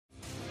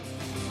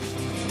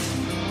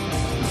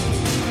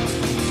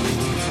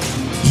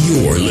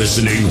You're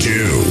listening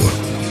to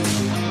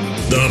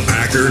the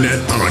Packernet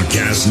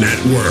Podcast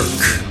Network.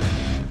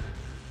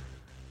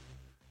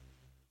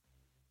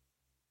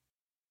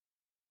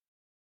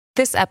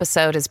 This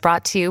episode is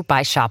brought to you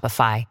by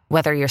Shopify.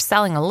 Whether you're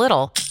selling a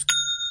little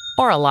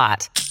or a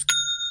lot,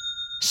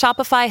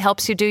 Shopify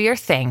helps you do your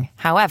thing,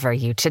 however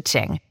you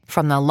cha-ching.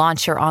 From the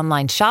launch your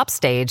online shop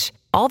stage,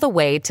 all the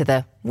way to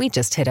the we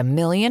just hit 1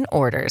 million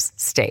orders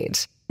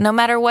stage. No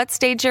matter what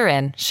stage you're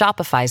in,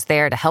 Shopify's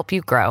there to help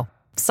you grow.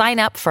 Sign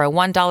up for a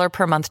 $1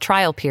 per month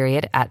trial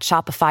period at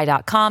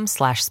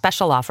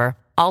shopify.com/special offer,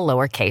 all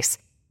lowercase.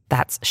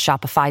 That's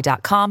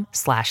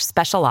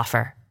shopify.com/special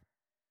offer.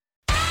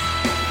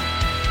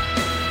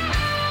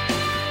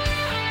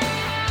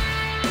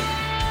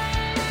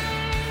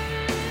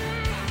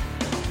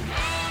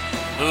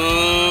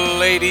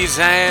 Ladies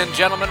and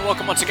gentlemen,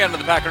 welcome once again to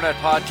the Packernet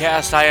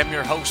Podcast. I am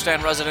your host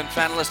and resident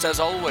fanalist,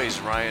 as always,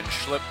 Ryan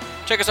Schlipp.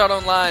 Check us out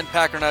online,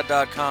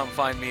 packernet.com.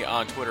 Find me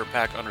on Twitter,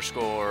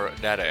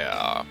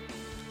 pack_data.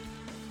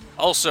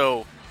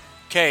 Also,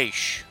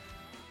 Cash.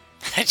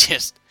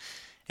 It's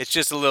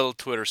just a little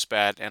Twitter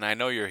spat, and I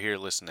know you're here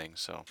listening.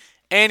 So,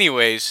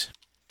 anyways,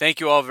 thank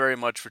you all very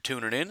much for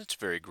tuning in. It's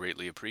very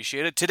greatly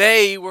appreciated.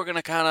 Today, we're going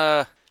to kind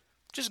of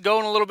just go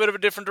in a little bit of a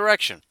different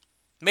direction.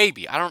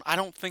 Maybe. I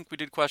don't think we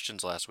did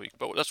questions last week,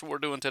 but that's what we're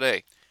doing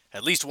today.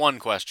 At least one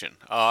question.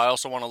 I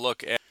also want to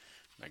look at...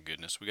 My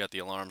goodness, we got the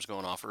alarms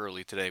going off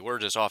early today. We're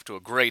just off to a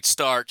great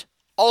start.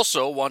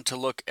 Also want to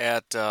look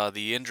at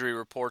the injury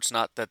reports.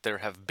 Not that there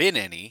have been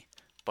any,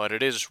 but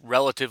it is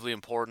relatively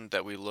important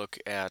that we look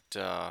at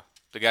the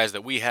guys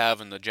that we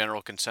have and the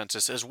general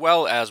consensus, as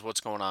well as what's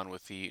going on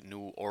with the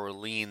New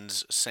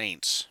Orleans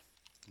Saints.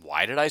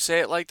 Why did I say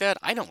it like that?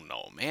 I don't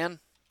know, man.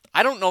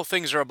 I don't know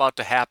things are about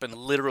to happen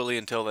literally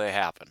until they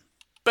happen.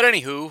 But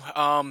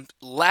anywho,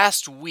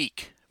 last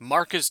week,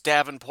 Marcus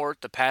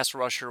Davenport, the pass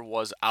rusher,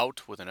 was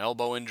out with an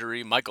elbow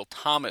injury. Michael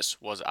Thomas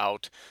was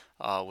out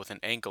with an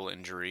ankle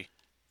injury.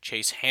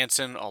 Chase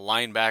Hansen, a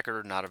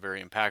linebacker, not a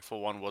very impactful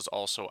one, was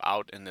also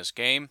out in this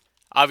game.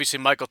 Obviously,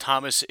 Michael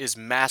Thomas is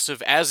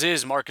massive, as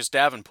is Marcus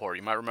Davenport.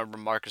 You might remember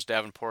Marcus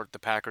Davenport, the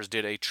Packers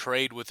did a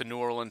trade with the New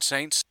Orleans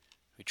Saints.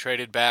 We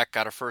traded back,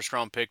 got a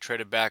first-round pick,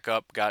 traded back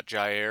up, got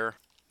Jair.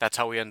 That's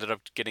how we ended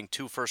up getting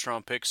 2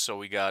 first-round picks, so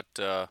we got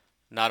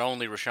not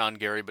only Rashawn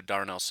Gary, but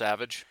Darnell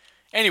Savage.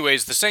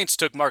 Anyways, the Saints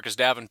took Marcus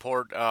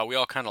Davenport. We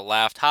all kind of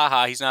laughed.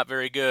 Ha, he's not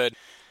very good.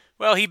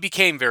 Well, he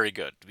became very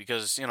good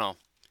because,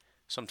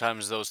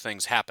 sometimes those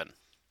things happen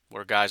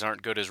where guys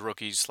aren't good as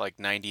rookies, like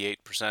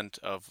 98%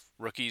 of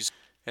rookies,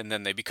 and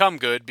then they become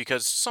good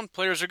because some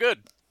players are good.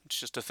 It's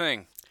just a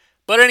thing.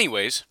 But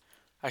anyways,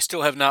 I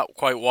still have not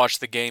quite watched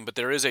the game, but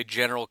there is a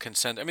general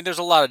consent. I mean, there's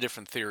a lot of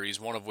different theories,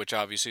 one of which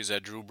obviously is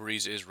that Drew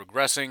Brees is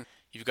regressing.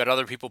 You've got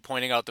other people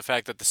pointing out the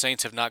fact that the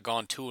Saints have not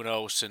gone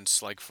 2-0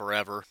 since,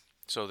 forever.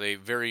 So they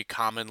very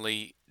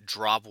commonly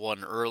drop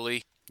one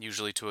early,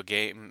 usually to a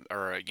game,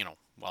 or,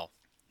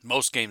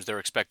 most games they're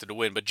expected to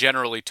win, but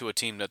generally to a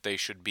team that they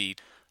should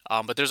beat.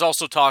 But there's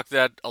also talk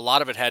that a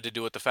lot of it had to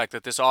do with the fact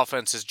that this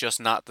offense is just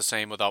not the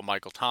same without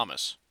Michael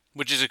Thomas,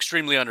 which is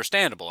extremely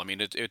understandable. I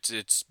mean,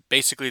 it's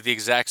basically the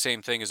exact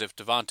same thing as if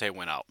Devontae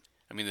went out.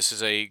 I mean, this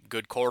is a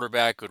good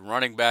quarterback, good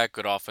running back,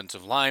 good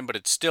offensive line, but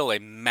it's still a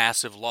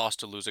massive loss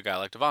to lose a guy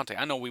like Devontae.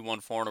 I know we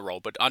won 4 in a row,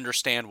 but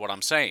understand what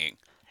I'm saying.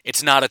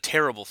 It's not a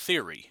terrible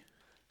theory.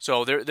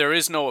 So there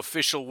is no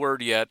official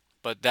word yet,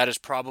 but that is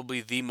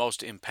probably the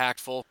most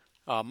impactful.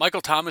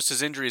 Michael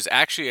Thomas's injury is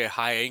actually a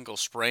high ankle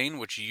sprain,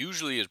 which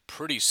usually is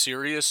pretty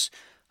serious.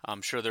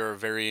 I'm sure there are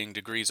varying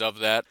degrees of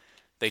that.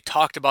 They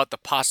talked about the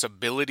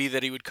possibility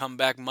that he would come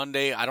back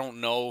Monday. I don't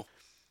know.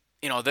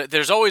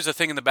 There's always a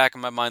thing in the back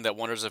of my mind that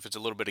wonders if it's a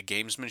little bit of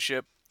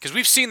gamesmanship. Because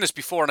we've seen this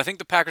before, and I think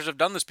the Packers have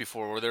done this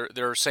before, where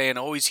they're saying,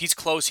 oh, he's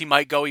close, he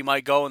might go,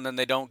 and then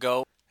they don't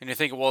go. And you're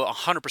thinking, well,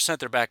 100%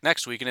 they're back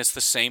next week, and it's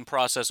the same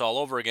process all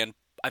over again.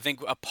 I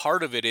think a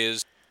part of it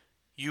is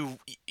you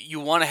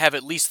want to have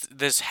at least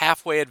this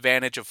halfway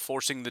advantage of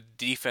forcing the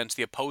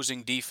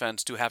opposing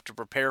defense, to have to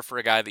prepare for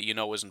a guy that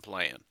isn't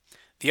playing.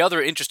 The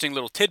other interesting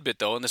little tidbit,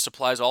 though, and this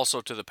applies also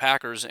to the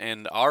Packers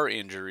and our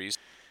injuries,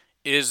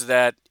 is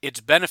that it's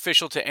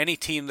beneficial to any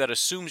team that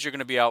assumes you're going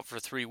to be out for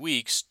 3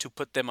 weeks to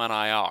put them on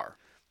IR.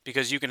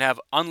 Because you can have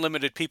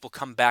unlimited people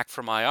come back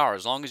from IR.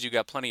 As long as you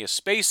got plenty of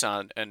space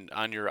on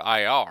your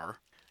IR,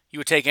 you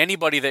would take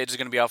anybody that is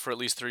going to be out for at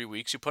least 3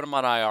 weeks, you put them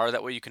on IR,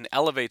 that way you can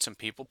elevate some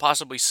people,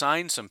 possibly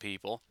sign some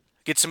people,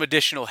 get some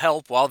additional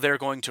help while they're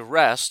going to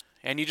rest,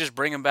 and you just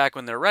bring them back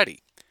when they're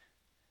ready.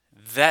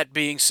 That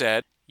being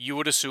said, you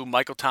would assume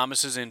Michael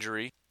Thomas's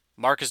injury,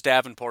 Marcus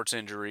Davenport's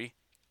injury,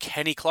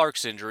 Kenny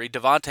Clark's injury,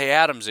 Devontae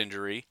Adams'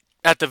 injury,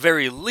 at the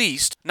very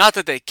least, not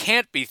that they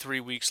can't be 3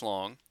 weeks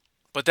long,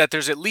 but that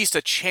there's at least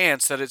a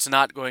chance that it's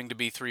not going to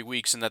be 3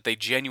 weeks and that they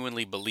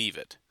genuinely believe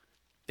it.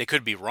 They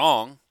could be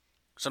wrong.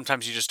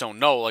 Sometimes you just don't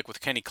know. Like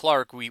with Kenny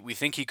Clark, we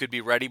think he could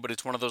be ready, but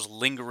it's one of those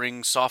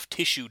lingering soft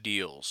tissue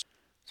deals.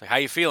 It's like, how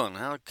you feeling?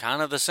 Well,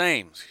 kind of the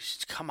same.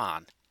 Come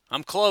on.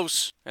 I'm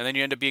close. And then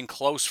you end up being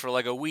close for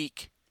like a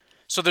week.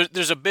 So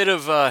there's a bit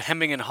of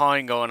hemming and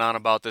hawing going on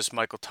about this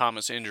Michael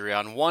Thomas injury.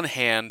 On one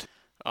hand,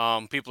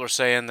 people are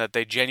saying that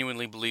they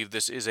genuinely believe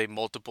this is a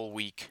multiple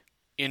week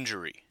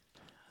injury.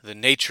 The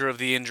nature of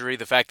the injury,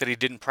 the fact that he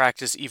didn't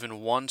practice even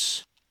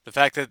once, the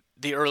fact that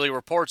the early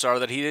reports are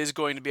that he is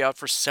going to be out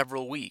for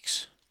several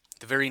weeks.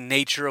 The very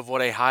nature of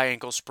what a high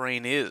ankle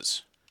sprain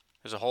is.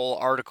 There's a whole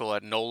article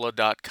at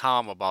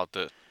NOLA.com about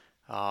this.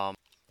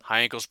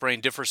 High ankle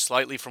sprain differs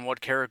slightly from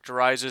what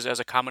characterizes as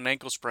a common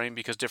ankle sprain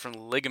because different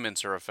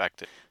ligaments are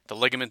affected. The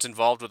ligaments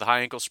involved with a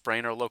high ankle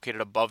sprain are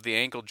located above the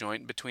ankle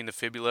joint between the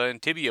fibula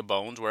and tibia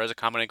bones, whereas a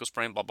common ankle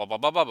sprain, blah, blah, blah,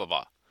 blah, blah, blah,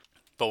 blah.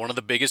 But one of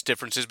the biggest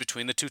differences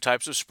between the two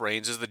types of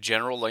sprains is the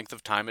general length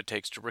of time it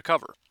takes to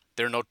recover.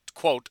 They're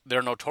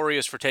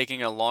notorious for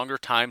taking a longer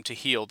time to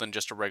heal than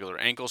just a regular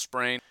ankle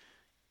sprain.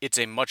 It's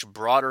a much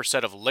broader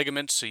set of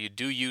ligaments, so you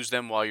do use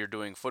them while you're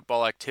doing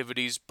football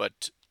activities,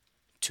 but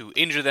to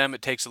injure them,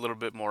 it takes a little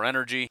bit more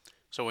energy.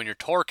 So when you're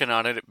torquing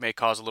on it, it may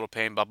cause a little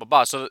pain, blah, blah,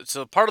 blah.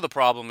 So part of the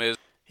problem is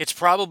it's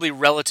probably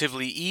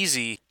relatively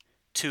easy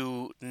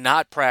to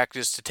not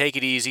practice, to take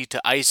it easy,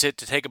 to ice it,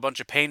 to take a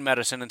bunch of pain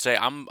medicine and say,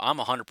 I'm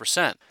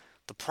 100%.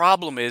 The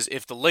problem is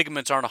if the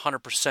ligaments aren't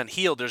 100%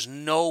 healed, there's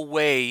no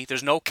way,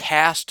 there's no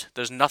cast,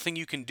 there's nothing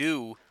you can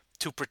do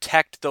to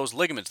protect those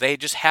ligaments. They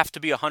just have to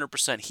be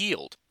 100%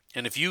 healed.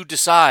 And if you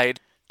decide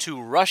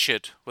to rush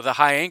it with a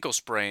high ankle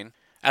sprain,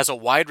 as a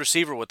wide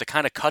receiver with the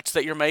kind of cuts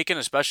that you're making,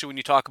 especially when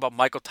you talk about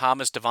Michael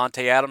Thomas,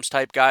 Devontae Adams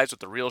type guys with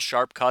the real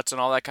sharp cuts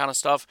and all that kind of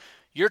stuff,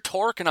 you're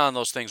torquing on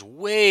those things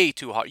way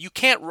too hard. You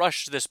can't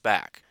rush this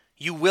back.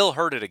 You will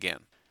hurt it again.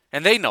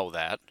 And they know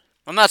that.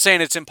 I'm not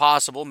saying it's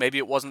impossible. Maybe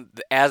it wasn't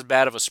as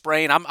bad of a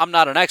sprain. I'm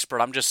not an expert.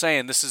 I'm just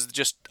saying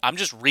I'm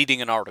just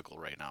reading an article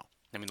right now.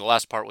 I mean, the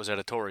last part was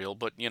editorial,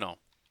 but,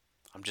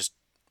 I'm just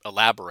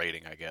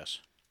elaborating, I guess.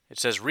 It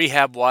says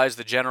rehab-wise,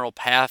 the general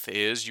path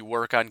is you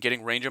work on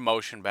getting range of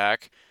motion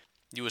back,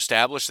 you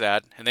establish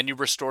that, and then you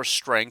restore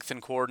strength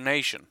and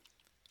coordination.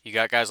 You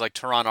got guys like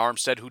Teron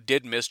Armstead who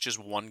did miss just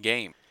one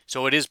game.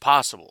 So it is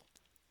possible.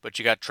 But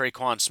you got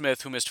Traquan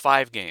Smith who missed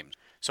 5 games.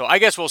 So I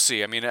guess we'll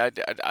see. I mean,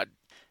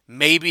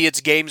 maybe it's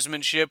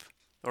gamesmanship,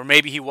 or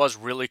maybe he was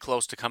really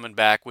close to coming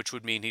back, which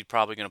would mean he's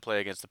probably going to play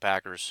against the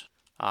Packers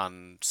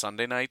on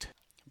Sunday night.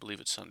 I believe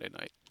it's Sunday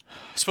night.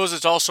 I suppose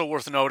it's also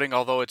worth noting,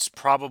 although it's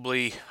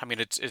probably,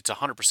 it's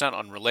 100%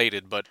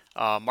 unrelated, but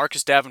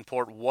Marcus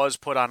Davenport was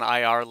put on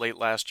IR late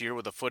last year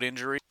with a foot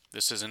injury.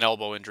 This is an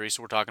elbow injury,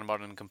 so we're talking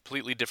about in a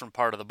completely different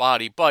part of the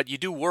body, but you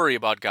do worry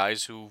about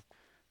guys who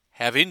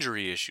have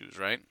injury issues,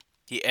 right?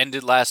 He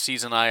ended last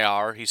season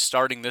IR. He's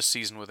starting this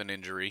season with an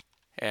injury.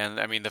 And,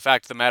 the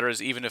fact of the matter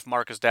is, even if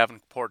Marcus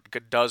Davenport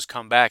does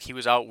come back, he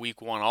was out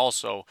week 1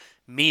 also,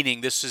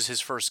 meaning this is his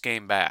first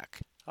game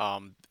back.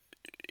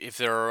 If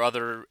there are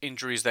other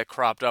injuries that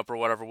cropped up or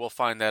whatever, we'll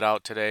find that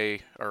out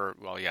today.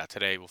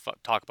 Today. We'll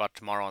talk about it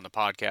tomorrow on the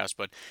podcast.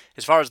 But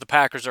as far as the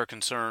Packers are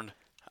concerned,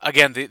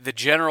 again, the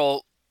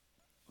general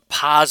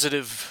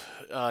positive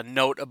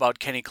note about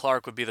Kenny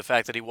Clark would be the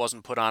fact that he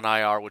wasn't put on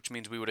IR, which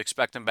means we would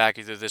expect him back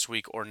either this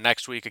week or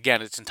next week.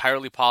 Again, it's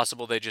entirely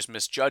possible they just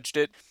misjudged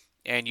it.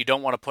 And you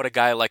don't want to put a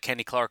guy like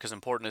Kenny Clark, as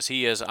important as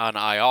he is, on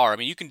IR.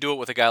 You can do it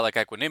with a guy like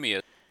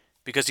Equinemius,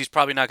 because he's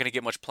probably not going to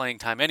get much playing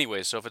time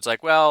anyway. So if it's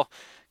like, well,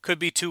 could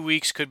be 2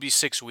 weeks, could be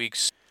 6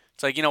 weeks,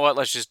 it's like, you know what,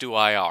 let's just do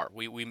IR.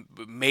 We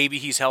maybe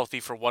he's healthy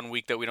for 1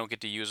 week that we don't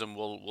get to use him,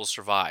 we'll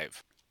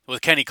survive.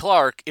 With Kenny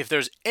Clark, if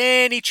there's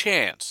any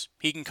chance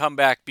he can come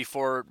back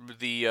before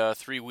the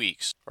 3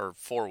 weeks, or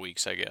 4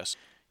 weeks, I guess,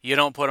 you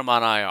don't put him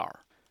on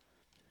IR.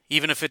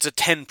 Even if it's a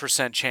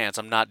 10% chance,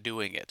 I'm not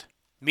doing it.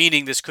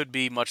 Meaning this could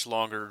be much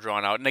longer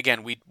drawn out. And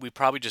again, we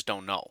probably just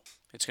don't know.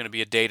 It's going to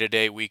be a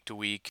day-to-day,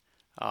 week-to-week.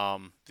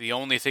 The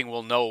only thing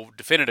we'll know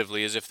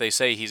definitively is if they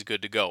say he's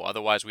good to go.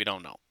 Otherwise, we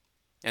don't know.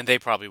 And they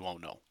probably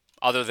won't know.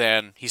 Other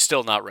than he's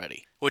still not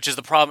ready. Which is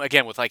the problem,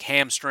 again, with like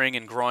hamstring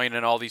and groin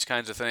and all these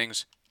kinds of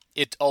things.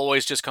 It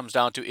always just comes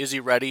down to, is he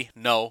ready?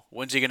 No.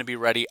 When's he going to be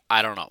ready?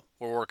 I don't know.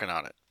 We're working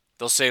on it.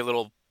 They'll say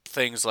little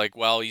things like,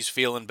 well, he's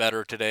feeling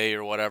better today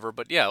or whatever.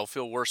 But yeah, he'll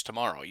feel worse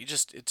tomorrow.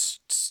 It's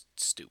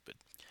stupid.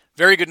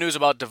 Very good news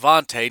about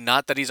Devontae,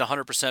 not that he's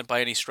 100% by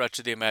any stretch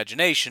of the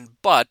imagination,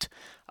 but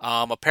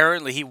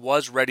apparently he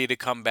was ready to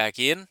come back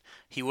in.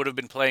 He would have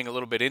been playing a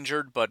little bit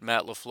injured, but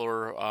Matt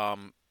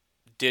LaFleur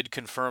did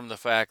confirm the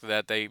fact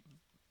that they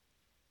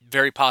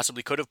very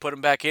possibly could have put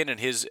him back in, and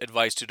his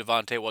advice to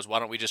Devontae was, why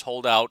don't we just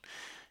hold out,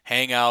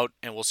 hang out,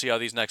 and we'll see how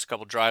these next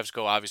couple drives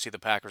go. Obviously, the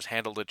Packers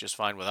handled it just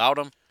fine without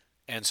him,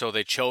 and so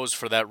they chose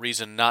for that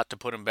reason not to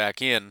put him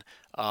back in.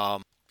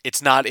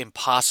 It's not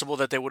impossible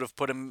that they would have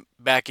put him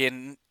back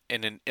in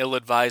an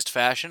ill-advised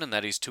fashion, and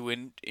that he's too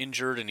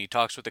injured, and he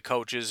talks with the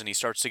coaches, and he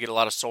starts to get a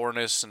lot of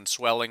soreness and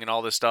swelling and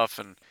all this stuff,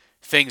 and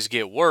things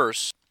get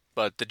worse.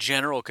 But the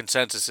general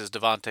consensus is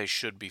Devontae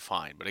should be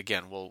fine. But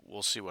again,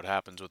 we'll see what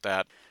happens with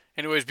that.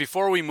 Anyways,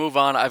 before we move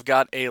on, I've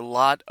got a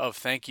lot of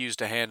thank yous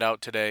to hand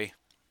out today.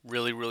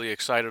 Really, really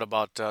excited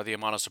about the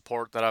amount of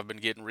support that I've been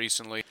getting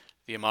recently.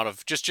 The amount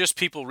of just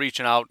people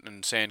reaching out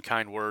and saying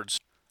kind words.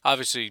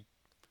 Obviously,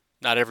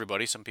 Not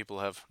everybody. Some people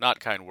have not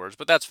kind words,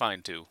 but that's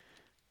fine too.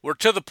 We're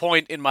to the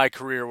point in my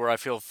career where I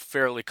feel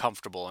fairly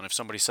comfortable, and if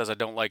somebody says I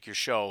don't like your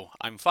show,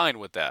 I'm fine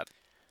with that.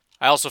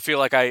 I also feel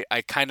like I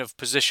kind of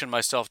position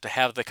myself to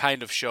have the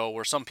kind of show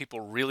where some people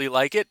really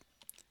like it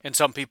and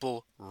some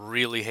people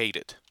really hate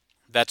it.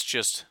 That's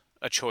just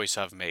a choice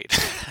I've made.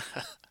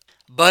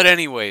 But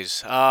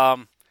anyways,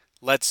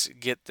 let's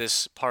get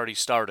this party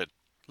started.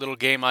 Little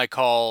game I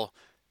call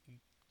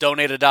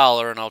Donate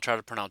 $1 and I'll try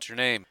to pronounce your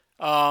name.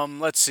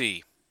 Let's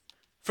see.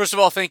 First of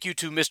all, thank you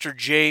to Mr.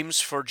 James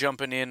for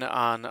jumping in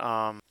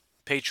on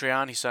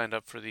Patreon. He signed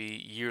up for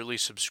the yearly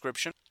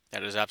subscription.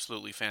 That is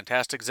absolutely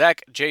fantastic.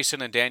 Zach,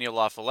 Jason, and Daniel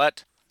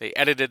LaFollette, they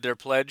edited their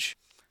pledge.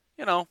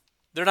 You know,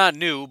 they're not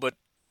new, but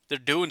they're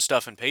doing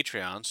stuff in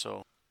Patreon,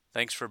 so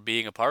thanks for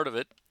being a part of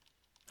it.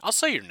 I'll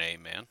say your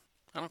name, man.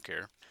 I don't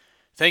care.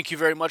 Thank you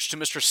very much to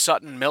Mr.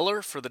 Sutton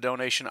Miller for the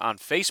donation on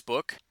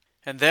Facebook.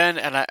 And then,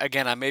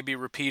 I may be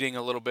repeating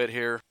a little bit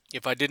here.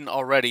 If I didn't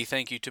already,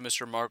 thank you to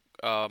Mr.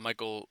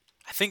 Michael.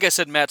 I think I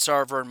said Matt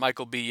Sarver and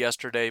Michael B.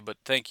 yesterday, but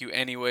thank you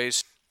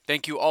anyways.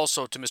 Thank you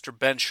also to Mr.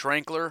 Ben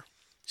Schrankler,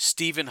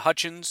 Stephen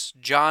Hutchins,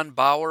 John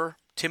Bauer,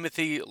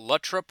 Timothy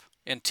Luttrup,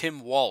 and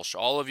Tim Walsh.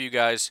 All of you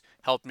guys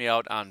helped me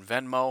out on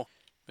Venmo.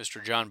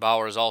 Mr. John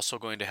Bauer is also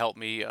going to help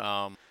me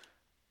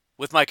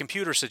with my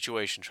computer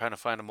situation, trying to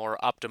find a more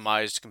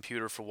optimized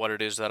computer for what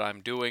it is that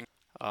I'm doing.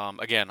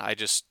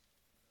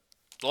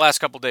 The last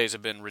couple days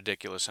have been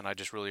ridiculous, and I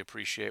just really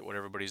appreciate what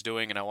everybody's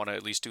doing, and I want to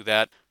at least do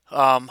that.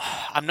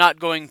 I'm not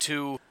going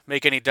to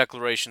make any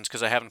declarations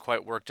because I haven't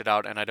quite worked it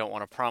out, and I don't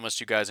want to promise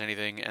you guys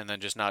anything and then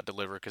just not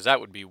deliver because that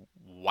would be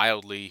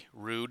wildly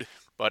rude.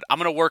 But I'm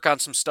going to work on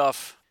some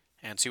stuff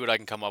and see what I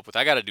can come up with.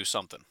 I got to do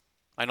something.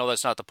 I know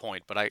that's not the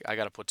point, but I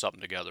got to put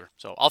something together.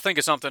 So I'll think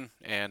of something,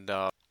 and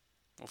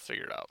we'll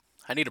figure it out.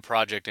 I need a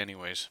project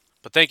anyways.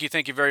 But thank you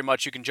very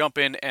much. You can jump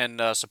in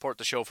and support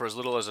the show for as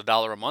little as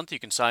 $1 a month. You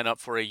can sign up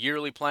for a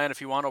yearly plan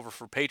if you want over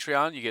for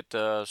Patreon. You get,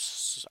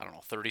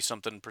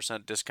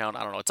 30-something% discount.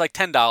 I don't know. It's like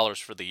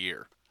 $10 for the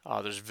year.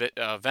 There's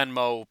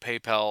Venmo,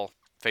 PayPal,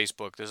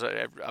 Facebook. There's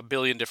a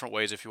billion different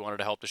ways if you wanted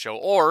to help the show.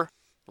 Or,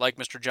 like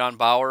Mr. John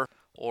Bauer,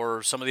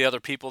 or some of the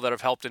other people that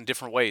have helped in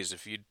different ways.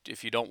 If you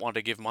don't want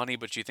to give money,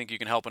 but you think you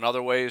can help in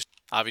other ways.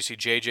 Obviously,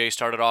 JJ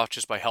started off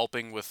just by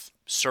helping with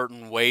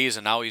certain ways,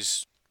 and now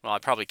well, I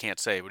probably can't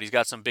say, but he's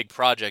got some big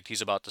project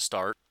he's about to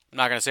start. I'm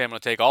not going to say I'm going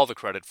to take all the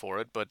credit for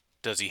it, but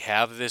does he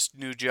have this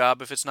new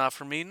job if it's not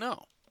for me?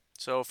 No.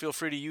 So feel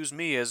free to use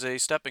me as a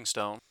stepping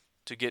stone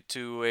to get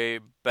to a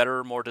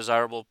better, more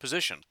desirable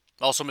position.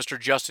 Also, Mr.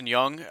 Justin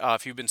Young,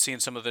 if you've been seeing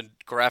some of the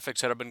graphics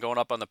that have been going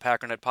up on the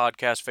Packernet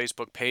Podcast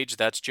Facebook page,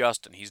 that's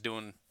Justin. He's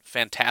doing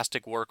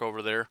fantastic work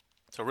over there.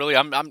 So really,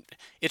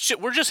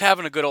 we're just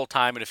having a good old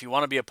time, and if you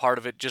want to be a part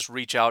of it, just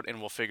reach out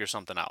and we'll figure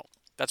something out.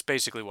 That's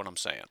basically what I'm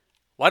saying.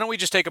 Why don't we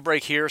just take a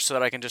break here so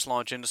that I can just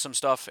launch into some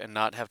stuff and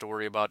not have to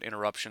worry about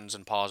interruptions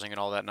and pausing and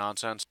all that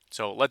nonsense.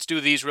 So let's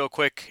do these real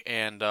quick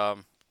and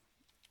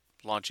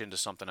launch into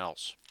something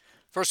else.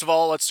 First of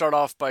all, let's start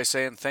off by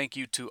saying thank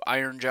you to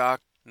Iron Jock.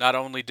 Not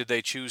only did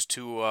they choose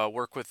to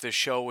work with this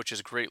show, which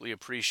is greatly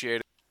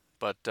appreciated,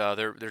 but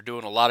they're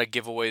doing a lot of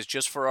giveaways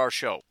just for our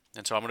show.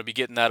 And so I'm going to be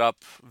getting that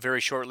up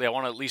very shortly. I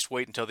want to at least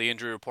wait until the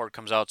injury report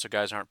comes out so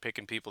guys aren't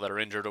picking people that are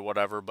injured or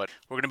whatever. But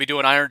we're going to be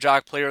doing Iron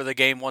Jock Player of the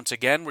Game once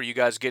again, where you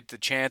guys get the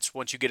chance,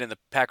 once you get in the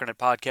Packernet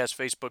Podcast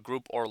Facebook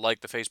group or like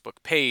the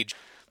Facebook page,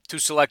 to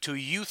select who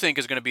you think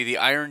is going to be the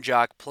Iron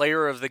Jock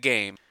Player of the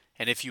Game.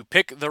 And if you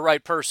pick the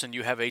right person,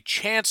 you have a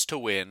chance to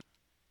win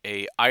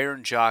a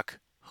Iron Jock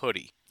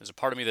hoodie. There's a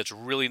part of me that's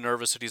really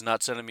nervous that he's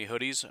not sending me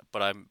hoodies,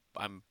 but I'm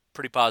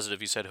pretty positive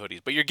he said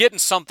hoodies. But you're getting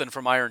something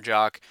from Iron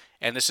Jock,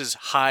 and this is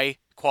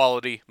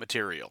high-quality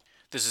material.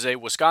 This is a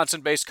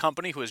Wisconsin-based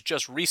company who has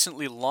just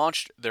recently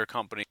launched their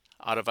company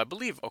out of, I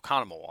believe,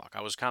 Oconomowoc.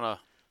 I was kind of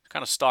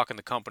stalking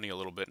the company a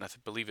little bit, and I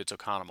believe it's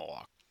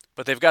Oconomowoc.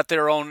 But they've got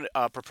their own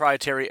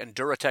proprietary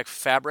Enduratech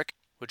fabric,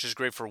 which is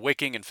great for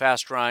wicking and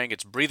fast drying.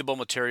 It's breathable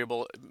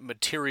material.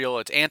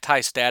 It's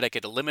anti-static.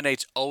 It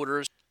eliminates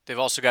odors. They've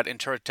also got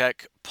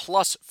Enduratech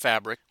Plus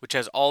fabric, which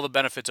has all the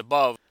benefits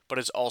above, but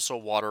it's also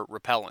water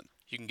repellent.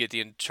 You can get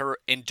the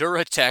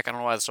Enduratech, I don't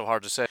know why that's so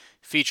hard to say,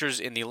 features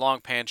in the long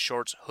pants,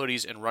 shorts,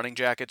 hoodies, and running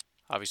jackets.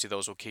 Obviously,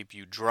 those will keep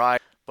you dry.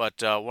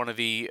 But one of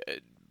the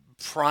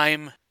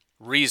prime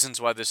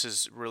reasons why this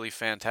is really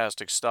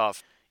fantastic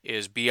stuff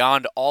is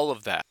beyond all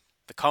of that,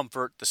 the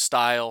comfort, the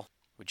style,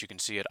 which you can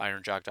see at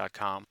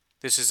ironjock.com.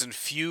 This is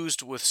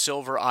infused with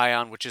silver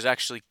ion, which is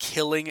actually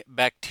killing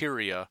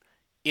bacteria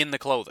in the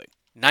clothing.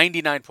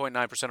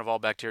 99.9% of all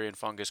bacteria and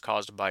fungus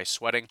caused by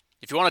sweating.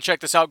 If you want to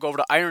check this out, go over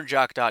to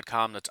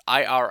ironjock.com. That's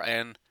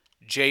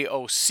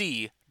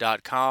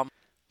IRNJOC.com.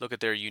 Look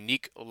at their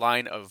unique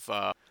line of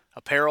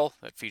apparel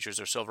that features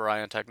their silver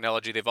ion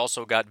technology. They've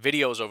also got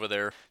videos over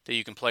there that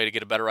you can play to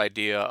get a better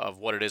idea of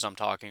what it is I'm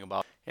talking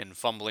about and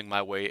fumbling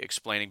my way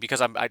explaining.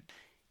 Because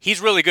he's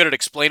really good at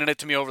explaining it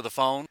to me over the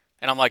phone.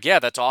 And I'm like, yeah,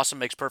 that's awesome,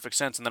 makes perfect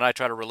sense. And then I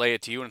try to relay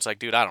it to you, and it's like,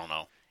 dude, I don't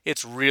know.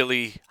 It's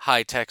really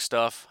high-tech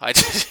stuff. I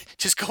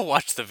just go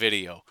watch the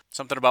video.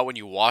 Something about when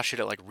you wash it,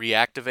 it like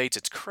reactivates.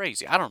 It's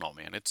crazy. I don't know,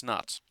 man. It's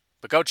nuts.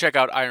 But go check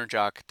out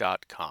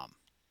ironjock.com.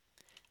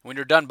 When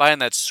you're done buying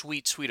that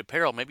sweet, sweet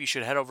apparel, maybe you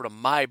should head over to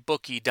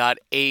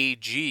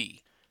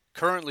mybookie.ag.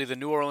 Currently, the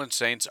New Orleans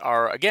Saints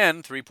are,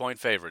 again, 3-point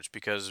favorites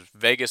because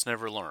Vegas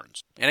never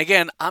learns. And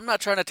again, I'm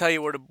not trying to tell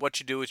you what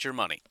you do with your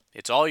money.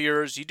 It's all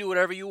yours. You do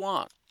whatever you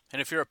want.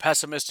 And if you're a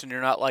pessimist and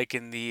you're not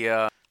liking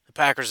the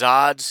Packers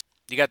odds,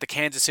 you got the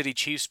Kansas City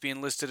Chiefs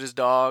being listed as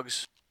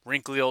dogs.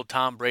 Wrinkly old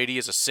Tom Brady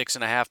is a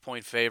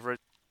 6.5-point favorite.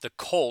 The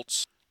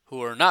Colts,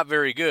 who are not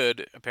very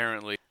good,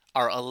 apparently,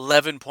 are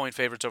 11-point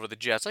favorites over the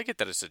Jets. I get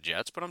that it's the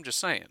Jets, but I'm just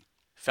saying.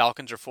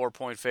 Falcons are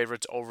 4-point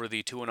favorites over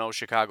the 2-0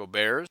 Chicago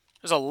Bears.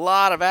 There's a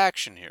lot of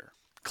action here.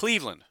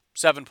 Cleveland,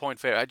 7-point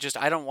favorite.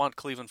 I don't want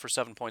Cleveland for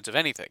 7 points of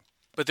anything.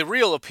 But the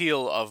real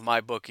appeal of my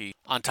bookie,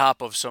 on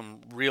top of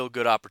some real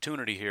good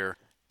opportunity here,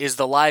 is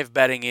the live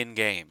betting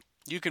in-game.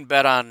 You can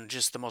bet on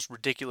just the most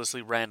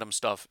ridiculously random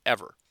stuff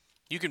ever.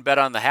 You can bet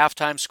on the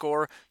halftime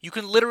score. You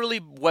can literally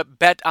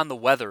bet on the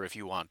weather if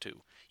you want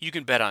to. You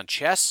can bet on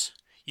chess.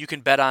 You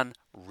can bet on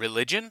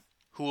religion,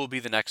 who will be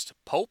the next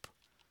pope.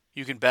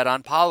 You can bet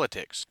on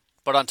politics.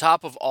 But on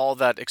top of all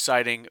that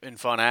exciting and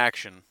fun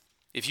action,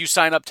 if you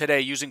sign up today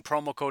using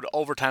promo code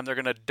OVERTIME, they're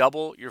going to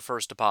double your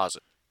first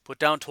deposit. Put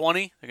down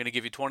 20, they're going to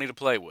give you 20 to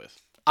play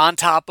with. On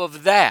top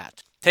of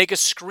that, take a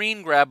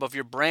screen grab of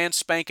your brand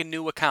spanking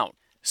new account.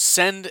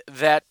 Send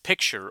that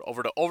picture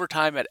over to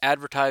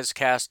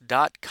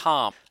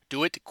overtime@advertisecast.com.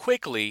 Do it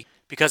quickly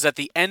because at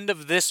the end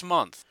of this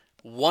month,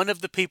 one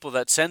of the people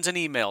that sends an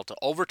email to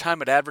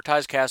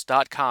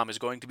overtime@advertisecast.com is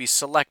going to be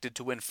selected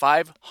to win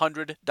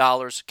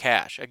 $500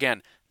 cash.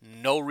 Again,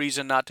 no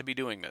reason not to be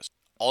doing this.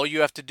 All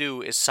you have to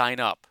do is sign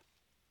up.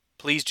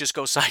 Please just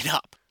go sign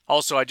up.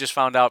 Also, I just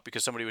found out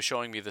because somebody was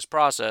showing me this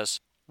process,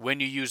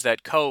 when you use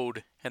that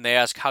code and they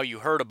ask how you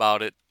heard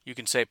about it, you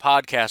can say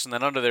podcast, and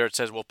then under there it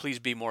says, well, please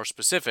be more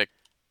specific.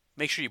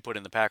 Make sure you put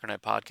in the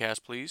Packernet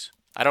podcast, please.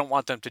 I don't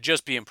want them to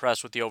just be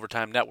impressed with the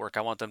Overtime Network.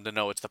 I want them to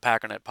know it's the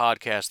Packernet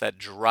podcast that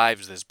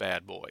drives this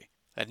bad boy.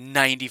 That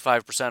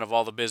 95% of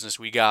all the business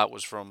we got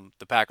was from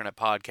the Packernet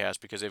podcast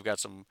because they've got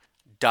some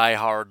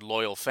diehard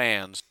loyal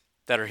fans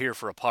that are here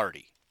for a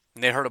party.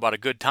 And they heard about a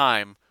good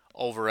time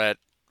over at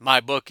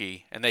my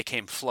bookie, and they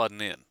came flooding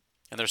in.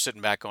 And they're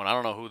sitting back going, I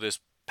don't know who this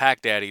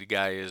Pack Daddy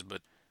guy is,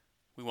 but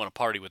we want to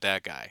party with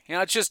that guy. You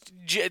know, it's just,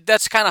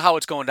 that's kind of how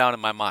it's going down in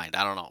my mind.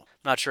 I don't know.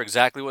 I'm not sure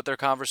exactly what their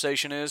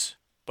conversation is,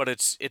 but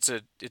it's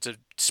a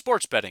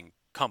sports betting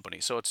company,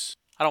 so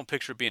I don't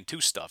picture it being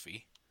too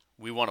stuffy.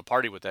 We want to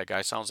party with that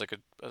guy sounds like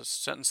a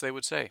sentence they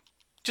would say.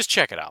 Just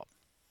check it out.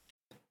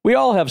 We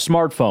all have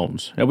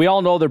smartphones, and we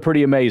all know they're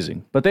pretty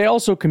amazing, but they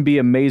also can be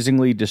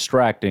amazingly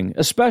distracting,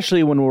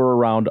 especially when we're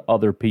around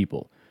other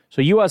people.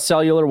 So US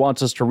Cellular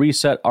wants us to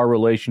reset our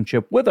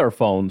relationship with our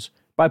phones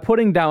by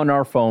putting down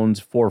our phones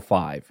for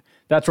 $5.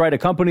 That's right, a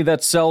company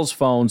that sells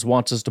phones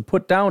wants us to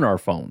put down our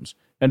phones.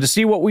 And to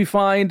see what we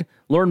find,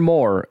 learn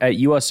more at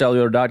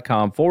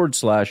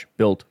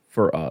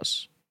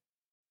uscellular.com/built-for-us.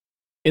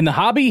 In the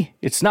hobby,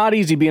 it's not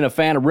easy being a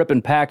fan of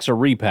ripping packs or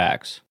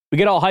repacks. We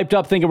get all hyped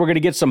up thinking we're going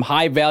to get some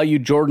high-value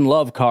Jordan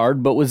Love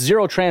card, but with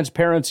zero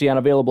transparency on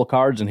available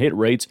cards and hit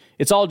rates,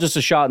 it's all just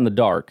a shot in the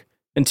dark.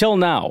 Until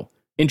now.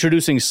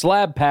 Introducing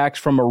slab packs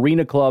from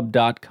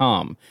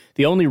arenaclub.com,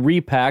 the only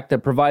repack that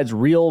provides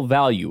real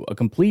value, a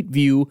complete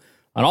view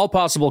on all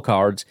possible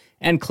cards,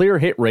 and clear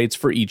hit rates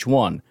for each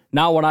one.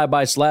 Now when I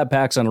buy slab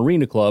packs on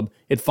Arena Club,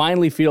 it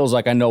finally feels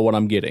like I know what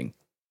I'm getting.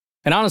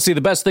 And honestly, the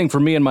best thing for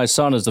me and my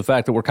son is the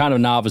fact that we're kind of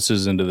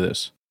novices into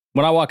this.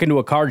 When I walk into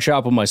a card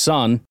shop with my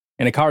son,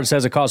 and a card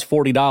says it costs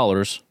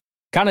 $40,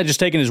 kind of just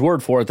taking his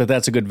word for it that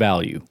that's a good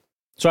value.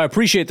 So I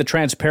appreciate the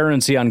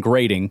transparency on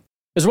grading,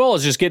 as well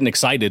as just getting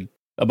excited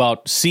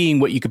about seeing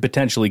what you could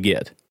potentially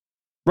get.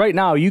 Right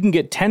now, you can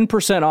get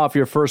 10% off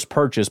your first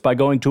purchase by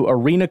going to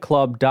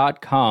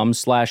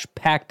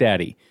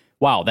arenaclub.com/packdaddy.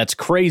 Wow, that's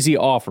crazy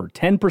offer.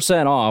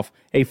 10% off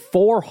a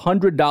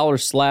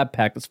 $400 slab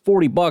pack. That's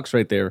 $40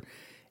 right there.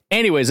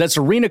 Anyways, that's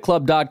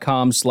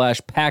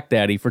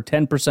arenaclub.com/packdaddy for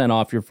 10%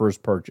 off your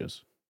first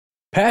purchase.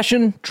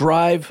 Passion,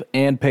 drive,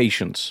 and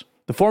patience.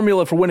 The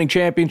formula for winning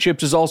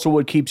championships is also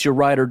what keeps your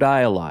ride or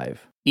die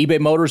alive.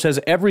 eBay Motors has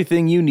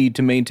everything you need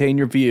to maintain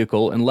your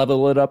vehicle and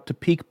level it up to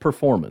peak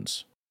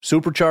performance.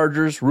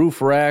 Superchargers,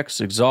 roof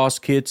racks,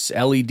 exhaust kits,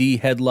 LED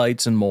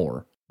headlights, and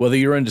more. Whether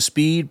you're into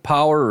speed,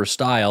 power, or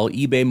style,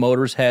 eBay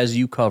Motors has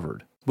you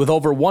covered. With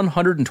over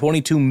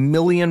 122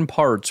 million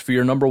parts for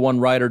your number one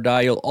ride or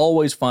die, you'll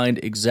always find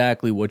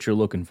exactly what you're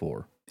looking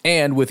for.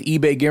 And with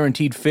eBay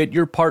Guaranteed Fit,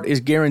 your part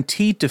is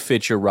guaranteed to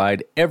fit your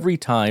ride every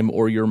time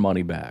or your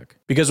money back.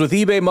 Because with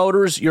eBay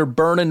Motors, you're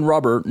burning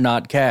rubber,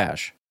 not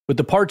cash. With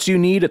the parts you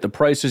need at the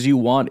prices you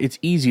want, it's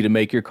easy to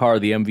make your car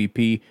the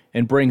MVP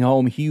and bring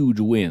home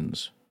huge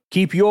wins.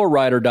 Keep your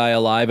ride or die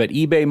alive at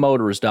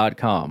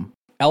ebaymotors.com.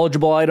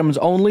 Eligible items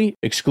only,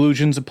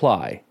 exclusions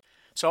apply.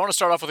 So I want to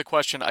start off with a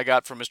question I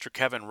got from Mr.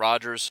 Kevin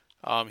Rogers.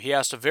 He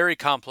asked a very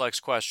complex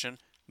question,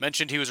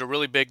 mentioned he was a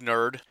really big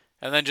nerd,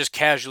 and then just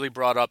casually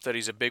brought up that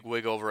he's a big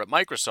wig over at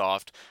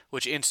Microsoft,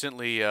 which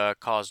instantly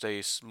caused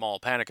a small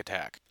panic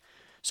attack.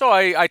 So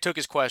I took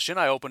his question.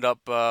 I opened up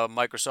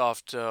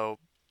Microsoft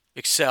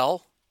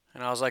Excel,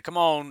 and I was like, come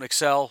on,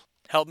 Excel,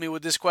 help me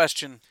with this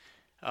question.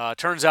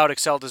 Turns out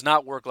Excel does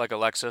not work like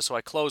Alexa, so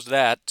I closed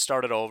that,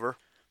 started over.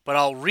 But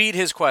I'll read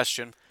his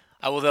question.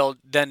 I will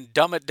then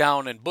dumb it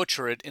down and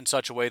butcher it in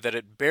such a way that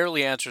it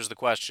barely answers the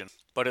question,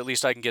 but at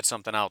least I can get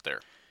something out there.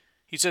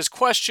 He says,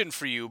 question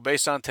for you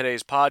based on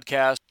today's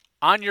podcast.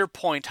 On your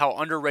point how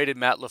underrated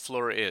Matt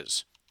LaFleur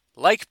is.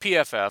 Like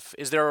PFF,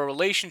 is there a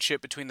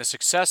relationship between the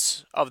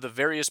success of the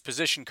various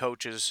position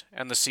coaches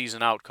and the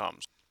season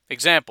outcomes?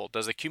 Example,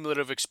 does the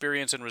cumulative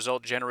experience and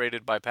result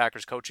generated by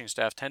Packers coaching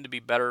staff tend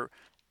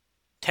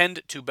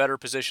to better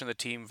position the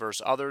team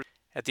versus others?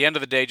 At the end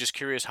of the day, just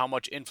curious how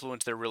much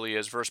influence there really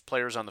is versus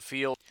players on the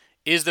field.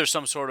 Is there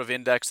some sort of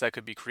index that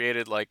could be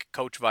created, like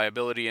Coach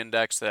Viability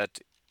Index, that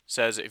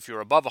says if you're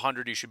above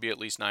 100, you should be at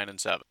least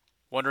 9-7?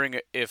 Wondering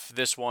if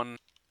this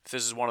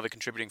is one of the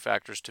contributing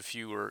factors to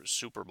fewer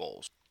Super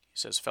Bowls. He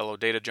says, fellow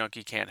data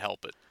junkie can't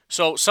help it.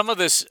 So some of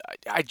this,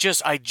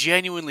 I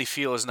genuinely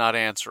feel is not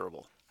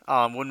answerable.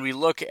 When we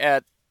look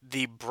at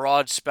the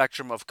broad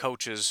spectrum of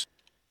coaches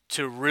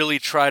to really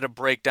try to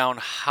break down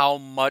how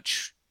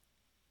much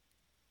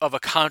of a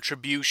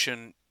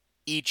contribution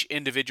each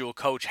individual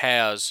coach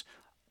has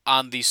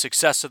on the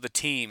success of the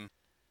team,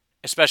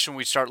 especially when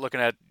we start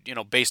looking at,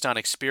 based on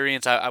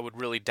experience, I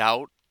would really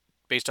doubt.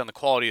 Based on the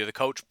quality of the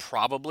coach,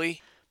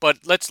 probably. But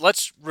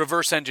let's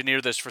reverse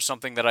engineer this for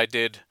something that I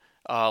did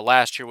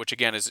last year, which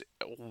again is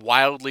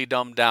wildly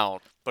dumbed down,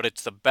 but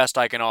it's the best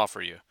I can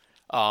offer you.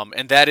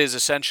 And that is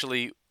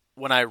essentially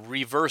when I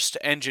reversed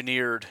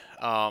engineered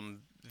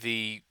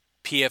the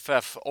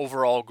PFF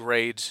overall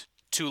grades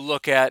to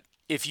look at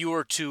if you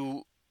were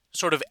to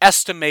sort of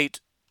estimate,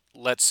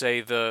 let's say,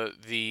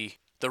 the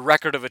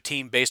record of a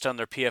team based on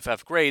their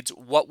PFF grades,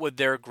 what would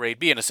their grade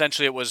be? And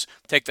essentially it was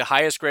take the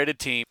highest graded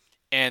team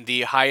and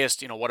the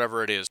highest,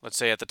 whatever it is. Let's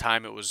say at the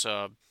time it was,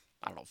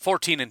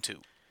 14-2.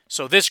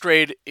 So this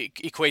grade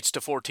equates to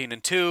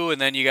 14-2,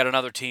 and then you got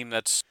another team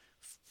that's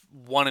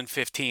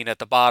 1-15 at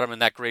the bottom,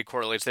 and that grade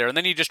correlates there. And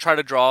then you just try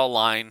to draw a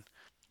line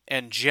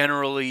and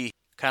generally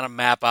kind of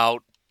map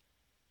out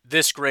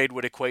this grade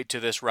would equate to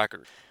this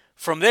record.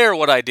 From there,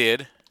 what I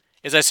did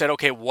is I said,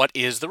 okay, what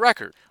is the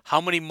record?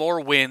 How many more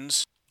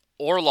wins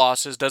or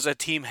losses does a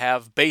team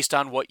have based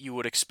on what you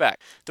would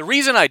expect? The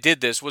reason I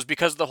did this was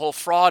because of the whole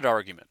fraud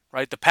argument,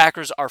 right? The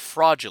Packers are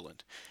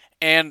fraudulent.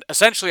 And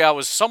essentially I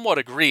was somewhat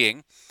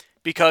agreeing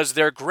because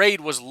their grade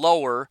was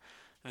lower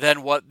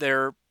than what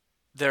their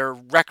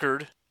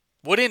record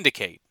would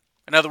indicate.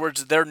 In other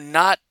words, they're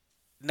not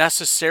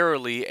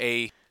necessarily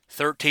a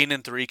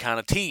 13-3 kind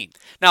of team.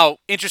 Now,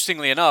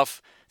 interestingly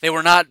enough, they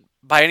were not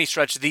by any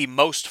stretch the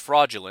most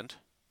fraudulent.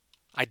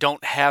 I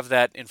don't have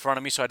that in front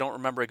of me, so I don't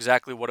remember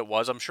exactly what it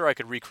was. I'm sure I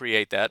could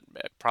recreate that.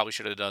 I probably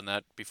should have done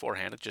that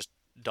beforehand. It just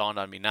dawned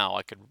on me now.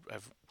 I could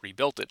have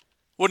rebuilt it.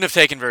 Wouldn't have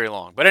taken very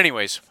long. But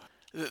anyways,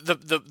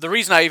 the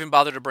reason I even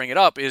bothered to bring it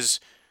up is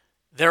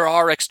there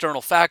are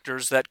external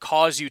factors that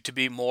cause you to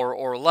be more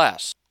or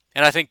less.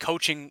 And I think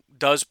coaching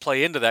does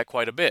play into that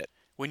quite a bit.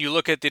 When you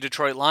look at the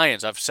Detroit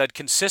Lions, I've said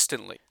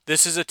consistently,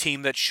 this is a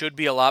team that should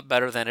be a lot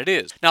better than it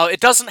is. Now, it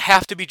doesn't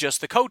have to be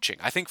just the coaching.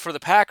 I think for the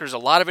Packers, a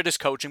lot of it is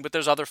coaching, but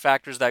there's other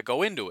factors that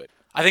go into it.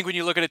 I think when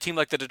you look at a team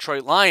like the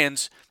Detroit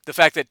Lions, the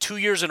fact that 2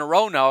 years in a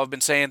row now I've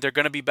been saying they're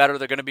going to be better,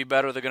 they're going to be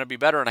better, they're going to be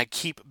better, and I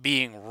keep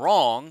being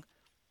wrong,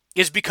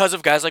 is because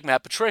of guys like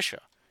Matt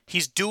Patricia.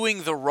 He's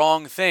doing the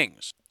wrong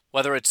things,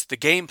 whether it's the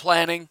game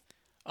planning,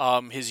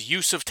 his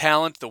use of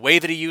talent, the way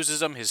that he uses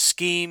them, his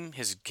scheme,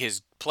 his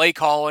play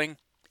calling.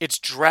 It's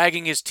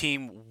dragging his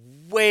team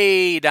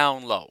way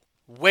down low,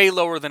 way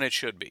lower than it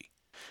should be.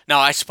 Now,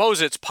 I suppose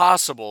it's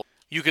possible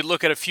you could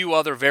look at a few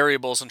other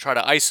variables and try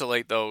to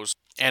isolate those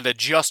and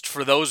adjust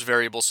for those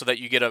variables so that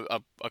you get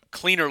a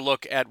cleaner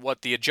look at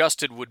what the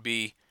adjusted would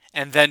be,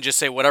 and then just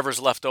say whatever's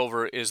left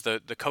over is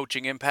the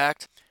coaching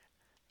impact.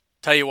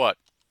 Tell you what,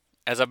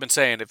 as I've been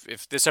saying,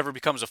 if this ever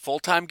becomes a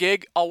full-time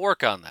gig, I'll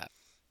work on that.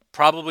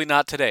 Probably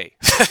not today.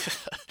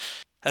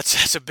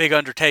 That's a big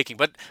undertaking.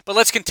 But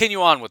let's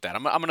continue on with that.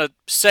 I'm going to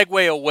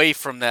segue away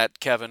from that,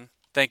 Kevin.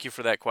 Thank you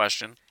for that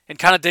question. And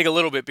kind of dig a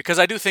little bit because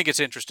I do think it's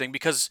interesting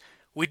because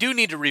we do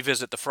need to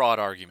revisit the fraud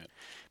argument.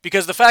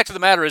 Because the fact of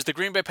the matter is the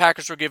Green Bay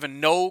Packers were given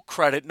no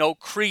credit, no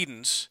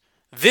credence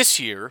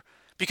this year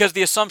because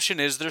the assumption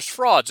is there's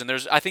frauds. And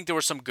I think there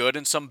were some good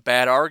and some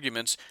bad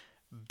arguments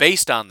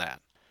based on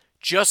that.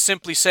 Just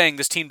simply saying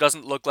this team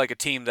doesn't look like a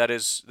team that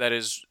is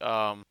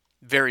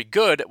very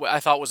good, I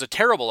thought was a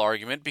terrible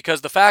argument because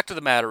the fact of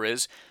the matter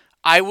is,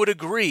 I would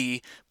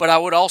agree, but I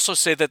would also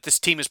say that this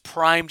team is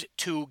primed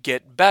to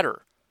get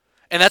better.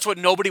 And that's what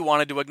nobody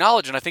wanted to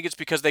acknowledge, and I think it's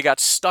because they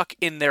got stuck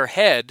in their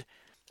head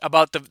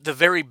about the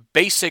very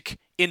basic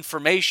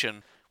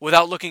information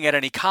without looking at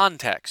any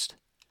context.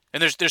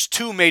 And there's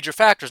two major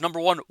factors. Number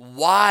one,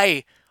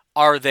 why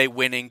are they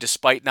winning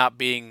despite not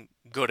being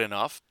good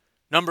enough?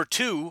 Number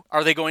two,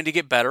 are they going to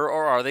get better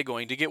or are they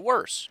going to get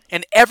worse?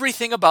 And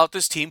everything about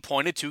this team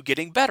pointed to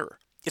getting better.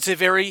 It's a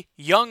very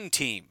young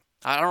team.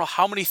 I don't know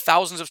how many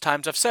thousands of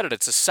times I've said it.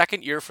 It's a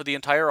second year for the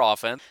entire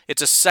offense.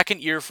 It's a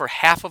second year for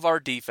half of our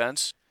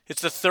defense.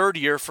 It's the third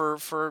year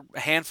for a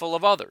handful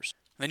of others.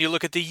 And then you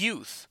look at the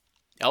youth.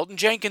 Elton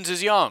Jenkins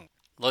is young.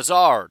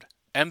 Lazard,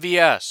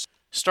 MVS,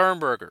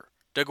 Sternberger,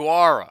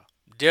 DeGuara,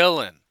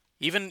 Dillon.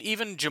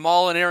 Even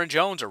Jamal and Aaron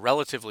Jones are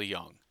relatively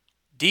young.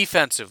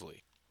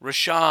 Defensively,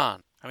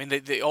 Rashawn. I mean,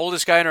 the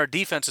oldest guy in our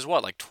defense is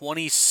what, like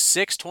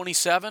 26,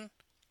 27?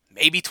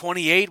 Maybe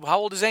 28? How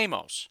old is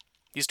Amos?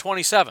 He's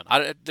 27.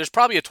 There's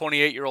probably a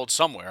 28-year-old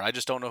somewhere. I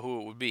just don't know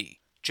who it would be.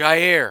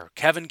 Jair,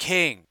 Kevin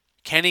King,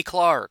 Kenny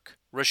Clark,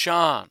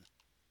 Rashawn,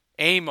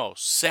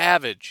 Amos,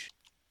 Savage.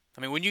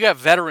 I mean, when you got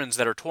veterans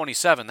that are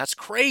 27, that's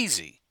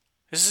crazy.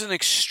 This is an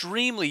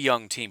extremely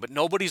young team, but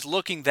nobody's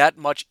looking that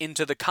much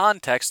into the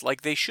context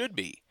like they should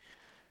be.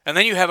 And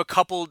then you have a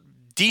couple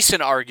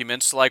decent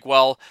arguments like,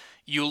 well,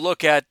 you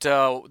look at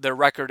their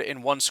record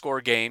in one-score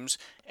games,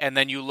 and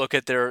then you look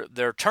at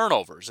their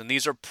turnovers. And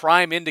these are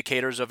prime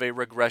indicators of a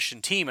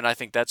regression team, and I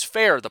think that's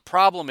fair. The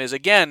problem is,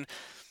 again,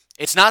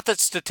 it's not that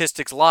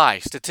statistics lie.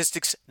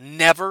 Statistics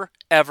never,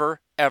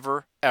 ever,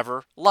 ever,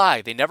 ever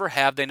lie. They never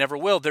have, they never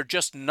will. They're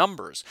just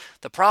numbers.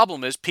 The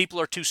problem is people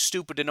are too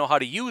stupid to know how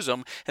to use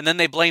them, and then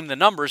they blame the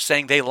numbers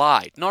saying they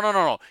lied.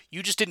 No.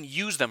 You just didn't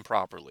use them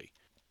properly.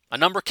 A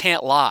number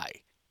can't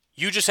lie.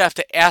 You just have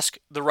to ask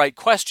the right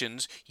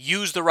questions,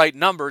 use the right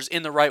numbers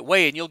in the right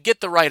way, and you'll get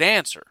the right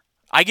answer.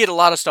 I get a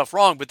lot of stuff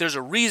wrong, but there's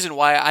a reason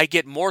why I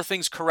get more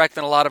things correct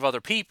than a lot of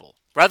other people.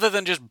 Rather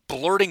than just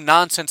blurting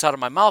nonsense out of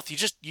my mouth, you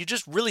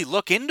just really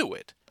look into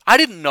it. I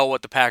didn't know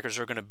what the Packers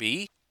are going to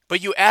be,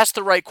 but you ask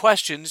the right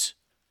questions,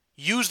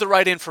 use the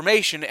right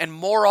information, and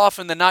more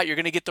often than not, you're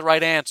going to get the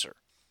right answer.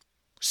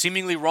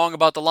 Seemingly wrong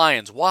about the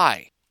Lions.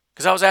 Why?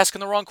 Because I was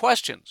asking the wrong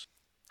questions.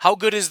 How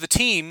good is the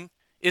team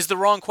is the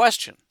wrong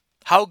question.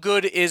 How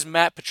good is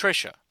Matt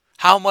Patricia?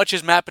 How much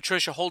is Matt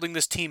Patricia holding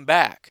this team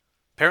back?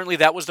 Apparently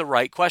that was the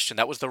right question.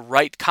 That was the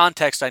right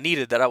context I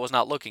needed that I was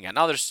not looking at.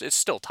 Now it's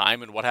still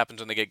time, and what happens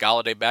when they get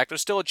Galladay back?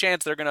 There's still a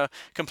chance they're going to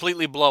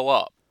completely blow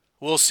up.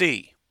 We'll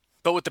see.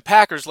 But with the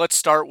Packers, let's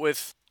start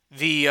with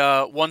the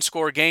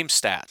one-score game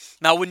stat.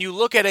 Now, when you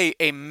look at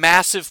a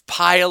massive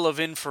pile of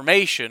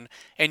information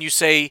and you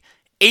say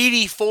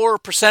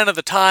 84% of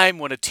the time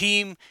when a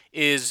team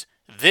is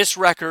this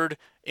record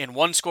in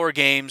one-score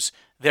games,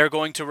 they're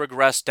going to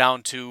regress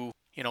down to,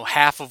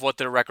 half of what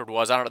their record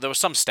was. I don't know. There was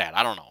some stat.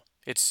 I don't know.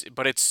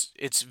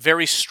 It's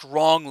very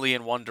strongly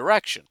in one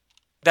direction.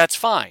 That's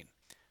fine.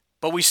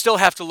 But we still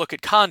have to look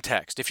at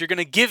context. If you're going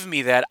to give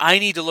me that, I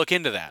need to look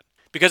into that.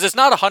 Because it's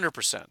not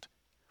 100%.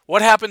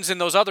 What happens in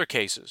those other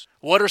cases?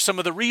 What are some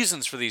of the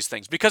reasons for these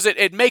things? Because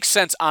it makes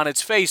sense on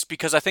its face,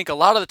 because I think a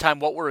lot of the time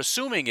what we're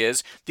assuming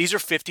is these are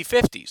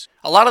 50-50s.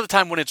 A lot of the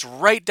time when it's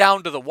right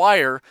down to the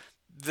wire,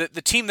 the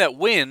team that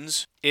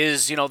wins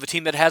is, the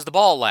team that has the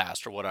ball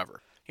last or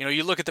whatever.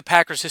 You look at the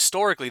Packers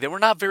historically, they were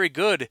not very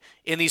good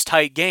in these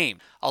tight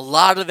games. A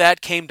lot of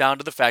that came down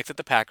to the fact that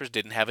the Packers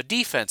didn't have a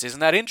defense. Isn't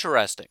that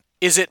interesting?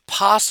 Is it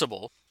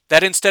possible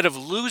that instead of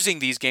losing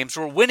these games,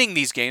 we're winning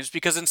these games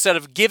because instead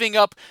of giving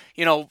up,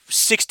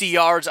 60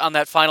 yards on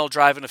that final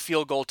drive and a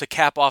field goal to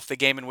cap off the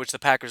game in which the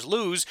Packers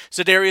lose,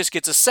 Za'Darius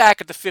gets a sack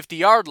at the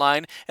 50-yard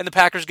line and the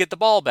Packers get the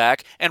ball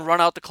back and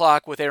run out the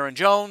clock with Aaron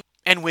Jones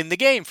and win the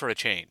game for a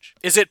change?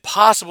 Is it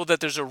possible that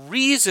there's a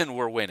reason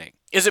we're winning?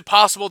 Is it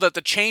possible that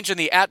the change in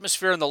the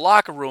atmosphere in the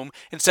locker room,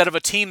 instead of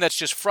a team that's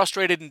just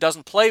frustrated and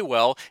doesn't play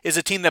well, is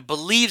a team that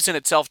believes in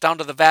itself down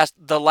to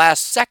the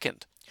last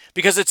second?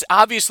 Because it's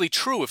obviously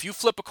true. If you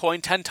flip a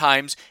coin 10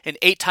 times and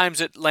 8 times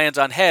it lands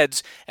on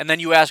heads, and then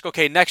you ask,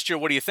 okay, next year,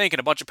 what do you think? And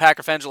a bunch of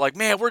Packer fans are like,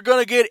 man, we're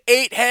going to get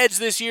 8 heads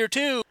this year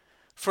too.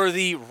 For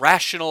the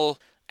rational,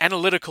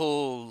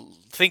 analytical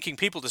thinking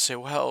people to say,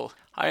 well,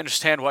 I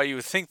understand why you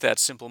would think that,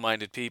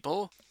 simple-minded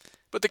people,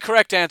 but the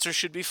correct answer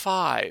should be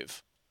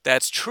 5.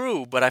 That's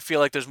true, but I feel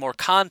like there's more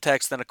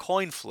context than a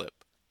coin flip.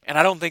 And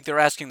I don't think they're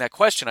asking that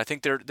question. I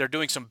think they're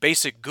doing some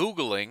basic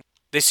Googling.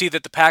 They see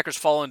that the Packers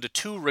fall into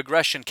 2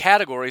 regression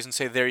categories and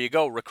say, there you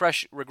go,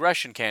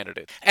 regression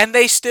candidate. And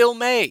they still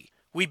may.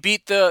 We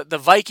beat the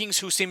Vikings,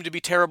 who seem to be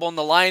terrible, and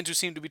the Lions, who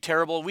seem to be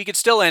terrible. We could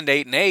still end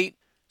 8-8.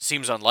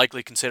 Seems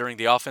unlikely considering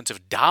the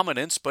offensive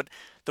dominance, but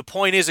the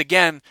point is,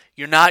 again,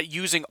 you're not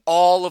using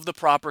all of the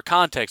proper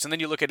context. And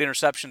then you look at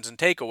interceptions and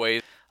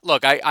takeaways.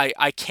 Look,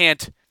 I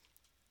can't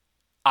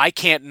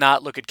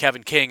not look at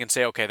Kevin King and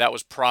say, okay, that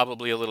was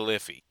probably a little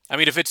iffy. I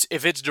mean, if it's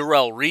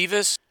Darrelle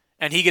Revis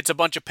and he gets a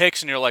bunch of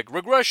picks and you're like,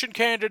 regression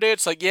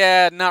candidates, like,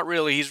 yeah, not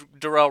really. He's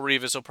Darrelle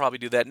Revis. He'll probably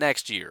do that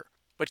next year.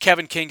 But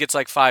Kevin King gets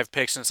like 5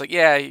 picks and it's like,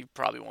 yeah, he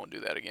probably won't do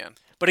that again.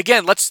 But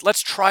again,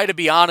 let's try to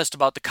be honest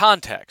about the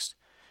context.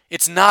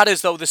 It's not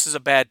as though this is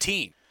a bad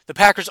team. The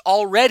Packers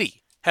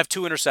already have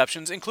 2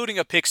 interceptions, including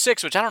a pick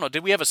 6, which I don't know,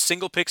 did we have a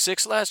single pick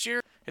 6 last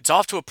year? It's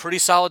off to a pretty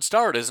solid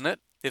start, isn't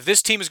it? If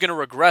this team is going to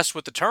regress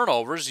with the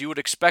turnovers, you would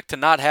expect to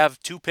not have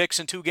 2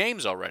 picks in 2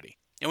 games already.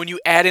 And when you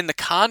add in the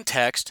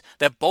context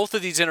that both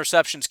of these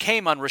interceptions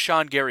came on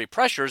Rashawn Gary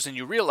pressures, and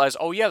you realize,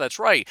 oh yeah, that's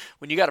right.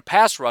 When you got a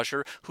pass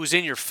rusher who's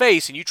in your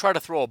face and you try to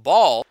throw a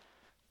ball,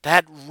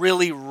 that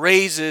really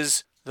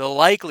raises the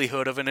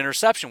likelihood of an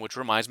interception, which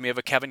reminds me of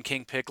a Kevin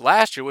King pick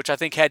last year, which I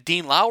think had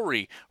Dean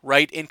Lowry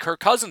right in Kirk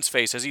Cousins'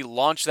 face as he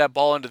launched that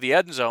ball into the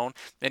end zone,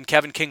 and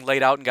Kevin King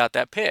laid out and got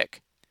that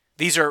pick.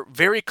 These are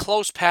very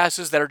close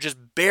passes that are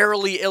just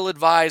barely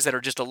ill-advised, that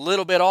are just a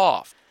little bit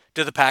off.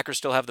 Do the Packers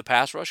still have the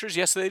pass rushers?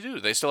 Yes, they do.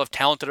 They still have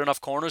talented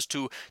enough corners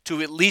to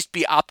at least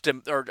be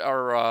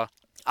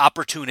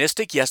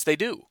opportunistic. Yes, they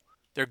do.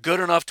 They're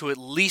good enough to at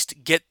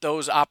least get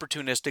those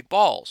opportunistic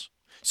balls.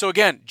 So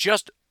again,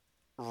 just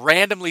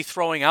randomly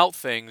throwing out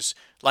things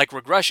like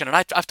regression. And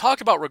I've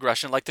talked about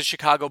regression like the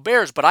Chicago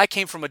Bears, but I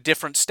came from a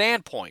different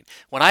standpoint.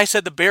 When I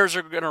said the Bears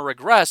are going to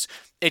regress,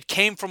 it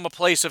came from a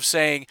place of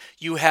saying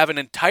you have an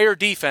entire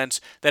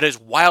defense that is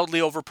wildly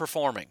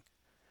overperforming.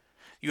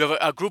 You have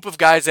a group of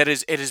guys that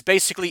it is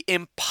basically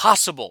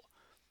impossible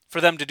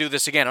for them to do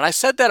this again. And I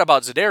said that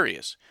about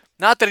Za'Darius.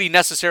 Not that he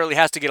necessarily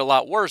has to get a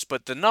lot worse,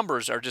 but the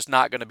numbers are just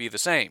not going to be the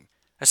same.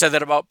 I said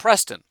that about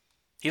Preston.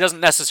 He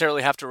doesn't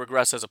necessarily have to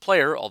regress as a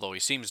player, although he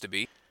seems to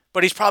be,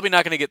 but he's probably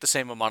not going to get the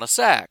same amount of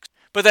sacks.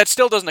 But that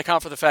still doesn't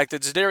account for the fact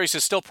that Za'Darius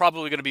is still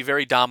probably going to be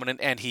very dominant,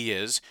 and he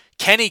is.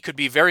 Kenny could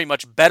be very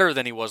much better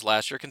than he was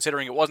last year,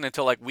 considering it wasn't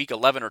until like week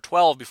 11 or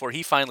 12 before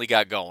he finally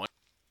got going.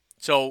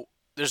 So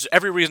there's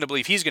every reason to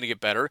believe he's going to get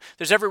better.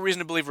 There's every reason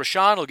to believe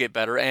Rashawn will get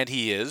better, and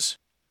he is.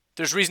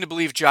 There's reason to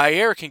believe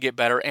Jair can get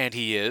better, and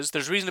he is.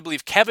 There's reason to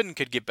believe Kevin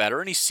could get better,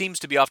 and he seems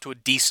to be off to a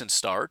decent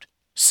start.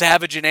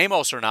 Savage and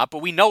Amos are not,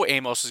 but we know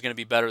Amos is going to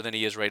be better than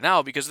he is right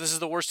now because this is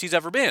the worst he's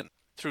ever been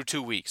through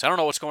 2 weeks. I don't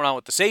know what's going on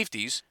with the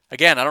safeties.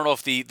 Again, I don't know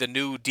if the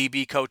new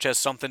DB coach has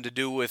something to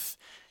do with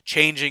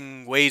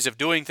changing ways of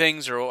doing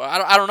things, or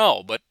I don't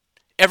know, but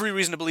every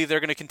reason to believe they're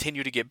going to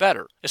continue to get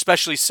better,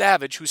 especially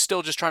Savage, who's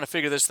still just trying to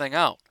figure this thing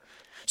out.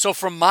 So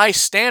from my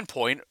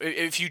standpoint,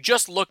 if you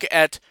just look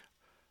at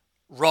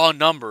raw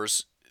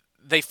numbers,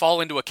 they fall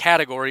into a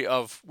category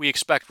of we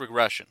expect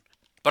regression.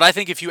 But I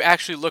think if you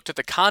actually looked at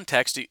the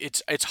context,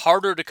 it's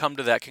harder to come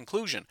to that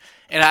conclusion.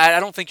 And I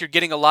don't think you're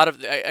getting a lot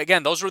of,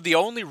 again, those were the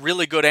only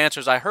really good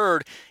answers I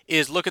heard,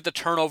 is look at the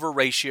turnover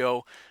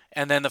ratio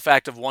and then the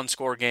fact of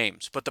one-score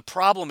games. But the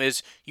problem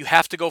is you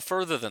have to go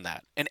further than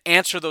that and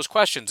answer those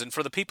questions. And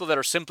for the people that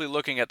are simply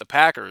looking at the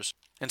Packers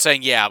and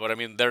saying, yeah, but I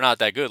mean, they're not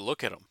that good,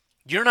 look at them.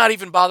 You're not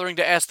even bothering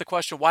to ask the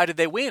question, why did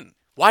they win?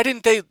 Why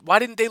didn't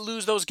they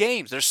lose those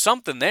games? There's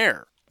something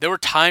there. There were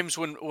times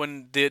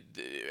when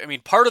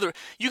part of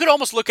you could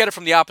almost look at it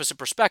from the opposite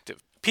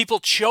perspective. People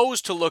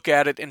chose to look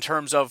at it in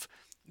terms of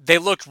they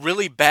looked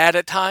really bad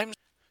at times,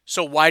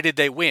 so why did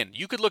they win?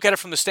 You could look at it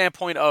from the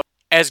standpoint of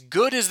as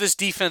good as this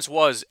defense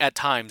was at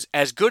times,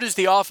 as good as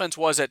the offense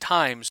was at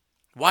times,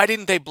 why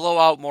didn't they blow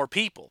out more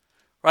people?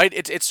 Right?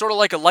 It's sort of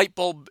like a light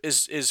bulb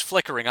is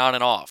flickering on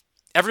and off.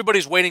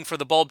 Everybody's waiting for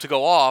the bulb to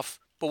go off,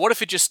 but what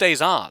if it just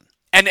stays on?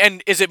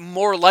 And is it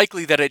more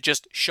likely that it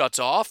just shuts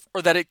off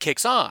or that it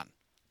kicks on?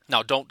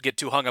 Now, don't get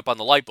too hung up on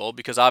the light bulb,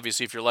 because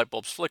obviously if your light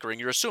bulb's flickering,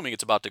 you're assuming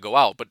it's about to go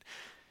out. But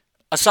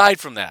aside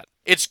from that,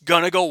 it's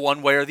going to go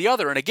one way or the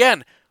other. And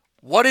again,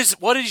 what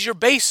is your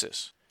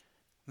basis?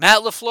 Matt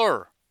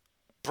LaFleur,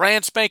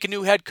 brand spanking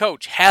new head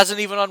coach, hasn't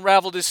even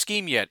unraveled his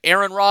scheme yet.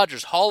 Aaron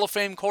Rodgers, Hall of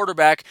Fame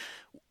quarterback,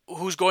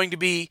 who's going to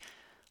be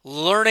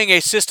learning a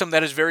system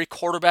that is very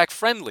quarterback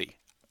friendly.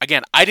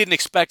 Again, I didn't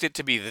expect it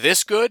to be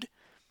this good.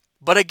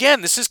 But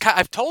again,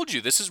 I've told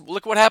you,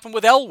 look what happened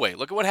with Elway.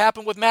 Look at what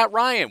happened with Matt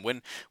Ryan.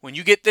 When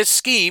you get this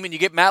scheme and you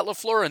get Matt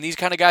LaFleur and these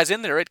kind of guys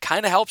in there, it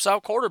kind of helps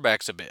out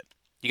quarterbacks a bit.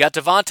 You got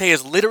Devontae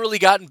has literally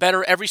gotten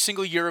better every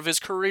single year of his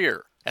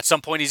career. At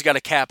some point he's got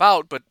to cap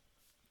out, but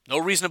no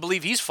reason to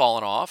believe he's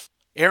fallen off.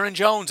 Aaron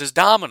Jones is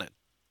dominant.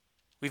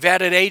 We've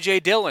added A.J.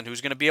 Dillon, who's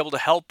going to be able to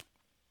help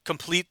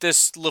complete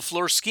this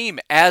LaFleur scheme,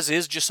 as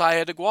is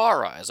Josiah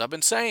DeGuara, as I've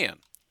been saying.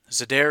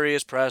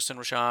 Za'Darius, Preston,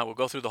 Rashawn, we'll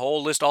go through the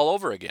whole list all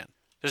over again.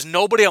 There's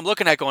nobody I'm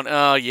looking at going,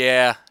 oh,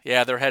 yeah,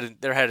 they're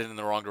headed in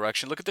the wrong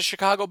direction. Look at the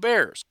Chicago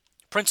Bears.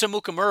 Prince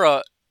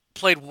Amukamara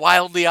played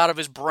wildly out of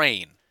his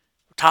brain.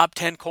 Top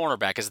 10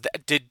 cornerback.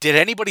 Did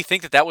anybody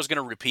think that was going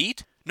to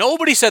repeat?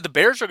 Nobody said the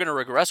Bears are going to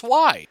regress.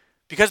 Why?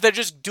 Because they're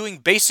just doing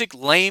basic,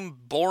 lame,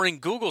 boring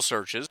Google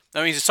searches.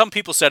 I mean, some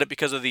people said it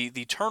because of the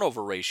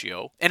turnover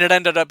ratio, and it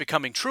ended up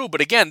becoming true.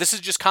 But again, this is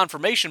just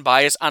confirmation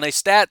bias on a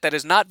stat that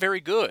is not very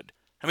good.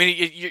 I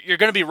mean, you're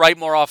going to be right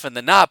more often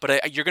than not,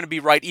 but you're going to be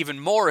right even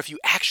more if you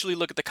actually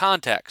look at the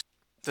context.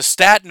 The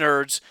stat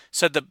nerds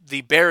said the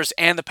Bears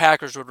and the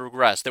Packers would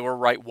regress. They were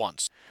right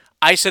once.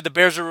 I said the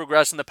Bears would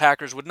regress and the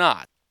Packers would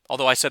not,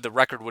 although I said the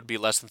record would be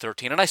less than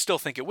 13, and I still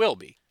think it will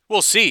be.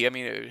 We'll see. I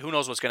mean, who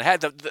knows what's going to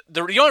happen.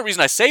 The only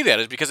reason I say that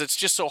is because it's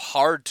just so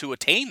hard to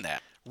attain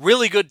that.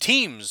 Really good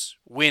teams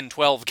win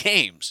 12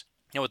 games.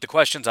 You know, with the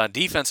questions on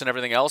defense and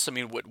everything else, I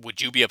mean,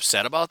 would you be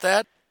upset about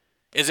that?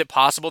 Is it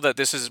possible that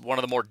this is one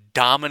of the more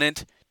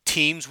dominant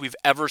teams we've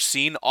ever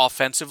seen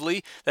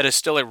offensively that is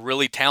still a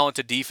really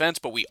talented defense,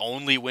 but we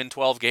only win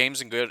 12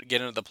 games and get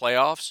into the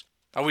playoffs?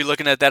 Are we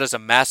looking at that as a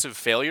massive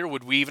failure?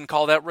 Would we even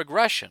call that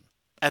regression?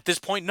 At this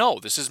point, no.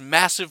 This is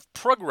massive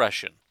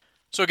progression.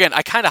 So again,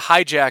 I kind of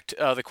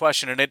hijacked the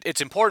question, and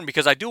it's important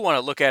because I do want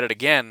to look at it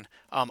again.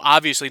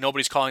 Obviously,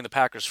 nobody's calling the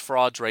Packers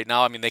frauds right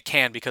now. I mean, they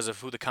can because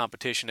of who the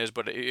competition is,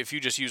 but if you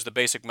just use the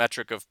basic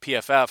metric of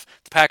PFF,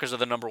 the Packers are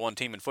the number one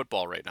team in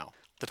football right now.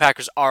 The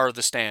Packers are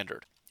the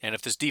standard. And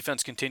if this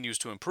defense continues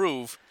to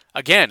improve,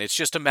 again, it's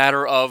just a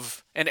matter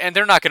of, and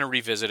they're not going to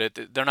revisit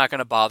it. They're not going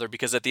to bother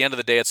because at the end of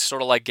the day, it's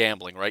sort of like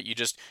gambling, right?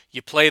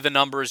 You play the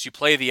numbers, you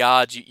play the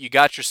odds, you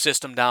got your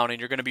system down, and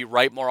you're going to be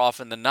right more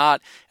often than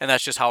not, and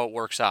that's just how it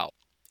works out.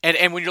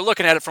 And when you're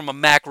looking at it from a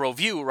macro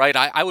view, right,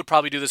 I would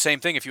probably do the same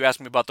thing if you asked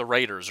me about the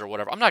Raiders or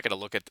whatever. I'm not going to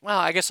look at, well,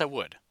 I guess I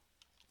would.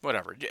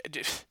 Whatever.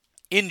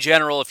 In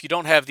general, if you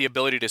don't have the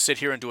ability to sit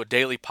here and do a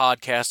daily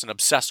podcast and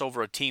obsess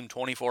over a team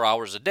 24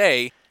 hours a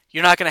day,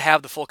 you're not going to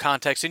have the full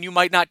context, and you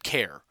might not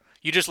care.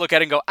 You just look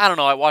at it and go, I don't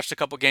know, I watched a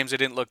couple games, they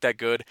didn't look that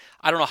good.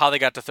 I don't know how they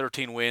got to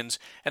 13 wins.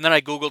 And then I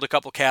Googled a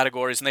couple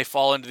categories, and they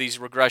fall into these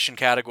regression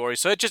categories.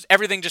 So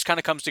everything just kind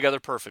of comes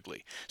together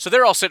perfectly. So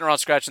they're all sitting around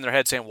scratching their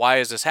head saying, why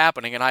is this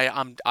happening?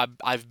 And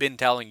I've been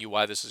telling you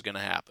why this is going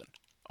to happen.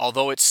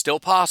 Although it's still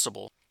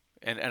possible,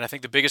 and I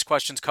think the biggest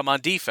questions come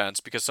on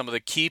defense because some of the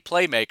key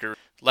playmakers,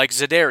 like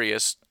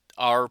Za'Darius,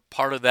 are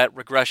part of that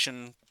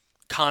regression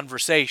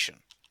conversation.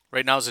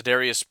 Right now,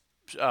 Za'Darius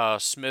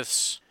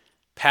Smith's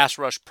pass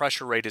rush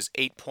pressure rate is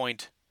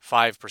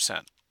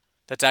 8.5%.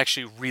 That's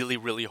actually really,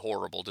 really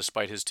horrible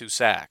despite his 2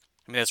 sacks.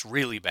 I mean, that's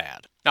really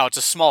bad. Now, it's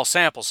a small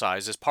sample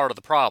size is part of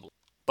the problem.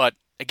 But,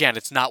 again,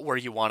 it's not where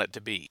you want it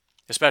to be,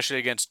 especially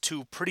against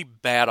 2 pretty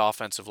bad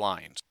offensive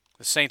lines.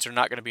 The Saints are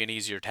not going to be an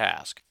easier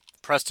task.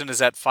 Preston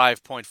is at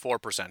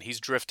 5.4%. He's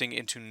drifting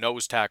into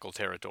nose tackle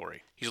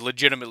territory. He's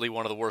legitimately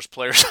one of the worst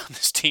players on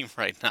this team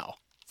right now.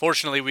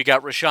 Fortunately, we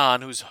got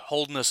Rashawn, who's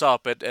holding us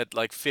up at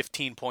like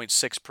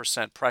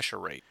 15.6% pressure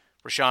rate.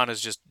 Rashawn is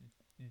just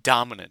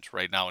dominant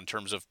right now in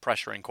terms of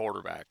pressuring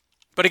quarterback.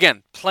 But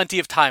again, plenty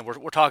of time.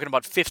 We're talking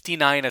about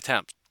 59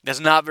 attempts.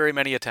 That's not very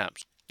many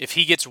attempts. If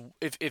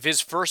Za'Darius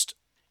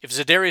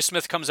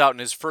Smith comes out and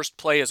his first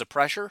play is a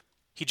pressure,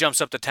 he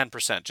jumps up to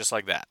 10% just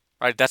like that.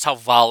 Right? That's how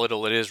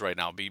volatile it is right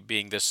now,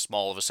 being this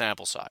small of a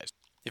sample size.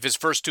 If his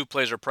first 2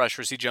 plays are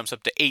pressures, he jumps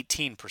up to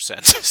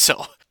 18%.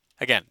 So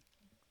again,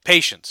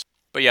 patience.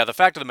 But yeah, the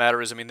fact of the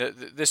matter is, I mean,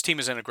 this team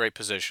is in a great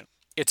position.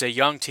 It's a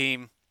young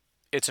team.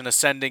 It's an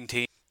ascending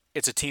team.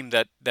 It's a team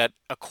that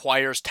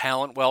acquires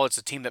talent well. It's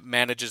a team that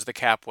manages the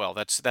cap well.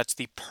 That's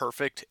the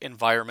perfect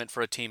environment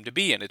for a team to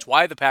be in. It's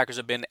why the Packers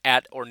have been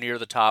at or near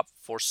the top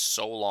for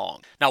so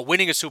long. Now,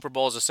 winning a Super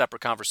Bowl is a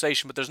separate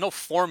conversation, but there's no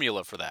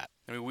formula for that.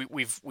 I mean,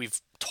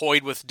 we've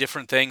toyed with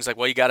different things like,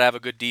 well, you got to have a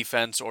good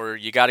defense, or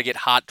you got to get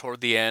hot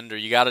toward the end, or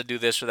you got to do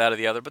this or that or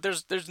the other. But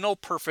there's no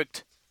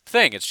perfect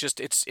thing. It's just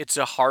it's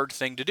a hard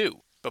thing to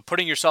do. But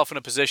putting yourself in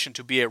a position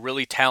to be a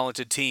really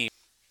talented team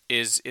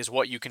is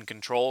what you can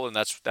control, and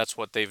that's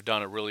what they've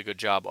done a really good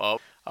job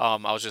of.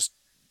 I was just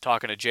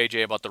talking to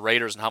JJ about the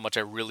Raiders and how much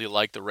I really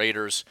like the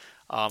Raiders,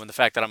 and the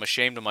fact that I'm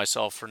ashamed of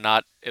myself for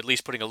not at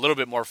least putting a little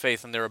bit more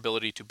faith in their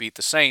ability to beat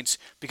the Saints,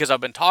 because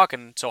I've been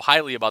talking so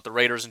highly about the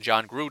Raiders and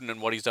John Gruden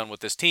and what he's done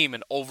with this team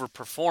and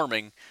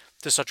overperforming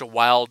to such a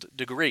wild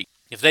degree.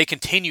 If they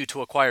continue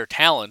to acquire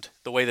talent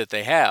the way that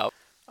they have,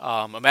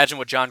 imagine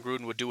what John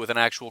Gruden would do with an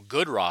actual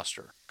good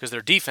roster, because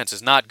their defense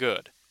is not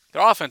good.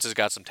 Their offense has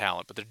got some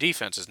talent, but their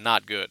defense is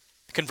not good.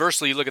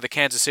 Conversely, you look at the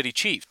Kansas City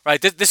Chiefs, right?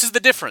 This is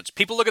the difference.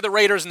 People look at the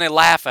Raiders and they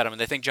laugh at them and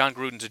they think John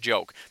Gruden's a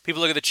joke.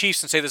 People look at the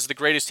Chiefs and say this is the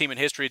greatest team in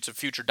history. It's a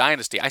future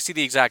dynasty. I see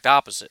the exact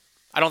opposite.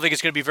 I don't think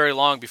it's going to be very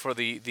long before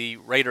the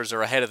Raiders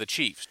are ahead of the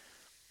Chiefs.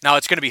 Now,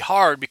 it's going to be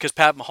hard because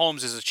Pat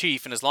Mahomes is a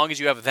Chief, and as long as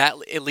you have that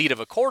elite of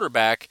a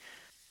quarterback,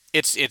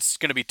 it's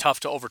going to be tough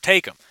to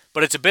overtake him.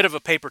 But it's a bit of a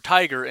paper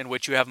tiger in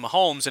which you have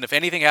Mahomes, and if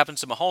anything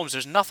happens to Mahomes,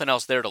 there's nothing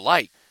else there to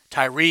like.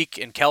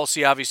 Tyreek and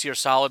Kelsey obviously are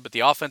solid, but the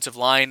offensive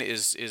line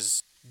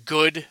is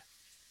good,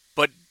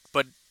 but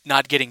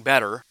not getting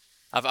better.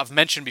 I've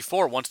mentioned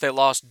before, once they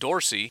lost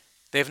Dorsey,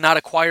 they have not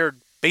acquired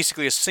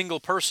basically a single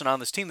person on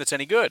this team that's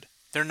any good.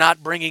 They're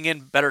not bringing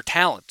in better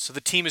talent, so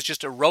the team is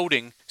just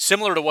eroding,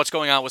 similar to what's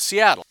going on with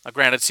Seattle. Now,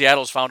 granted,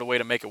 Seattle's found a way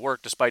to make it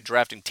work despite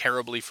drafting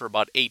terribly for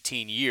about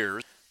 18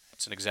 years.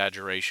 It's an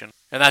exaggeration,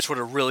 and that's what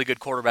a really good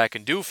quarterback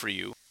can do for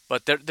you.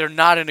 But they're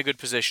not in a good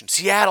position.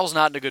 Seattle's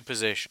not in a good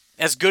position.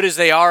 As good as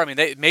they are, I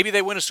mean, maybe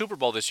they win a Super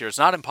Bowl this year. It's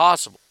not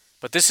impossible.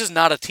 But this is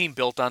not a team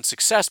built on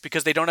success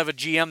because they don't have a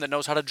GM that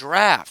knows how to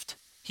draft.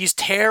 He's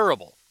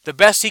terrible. The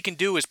best he can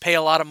do is pay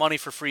a lot of money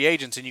for free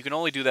agents, and you can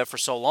only do that for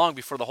so long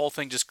before the whole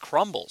thing just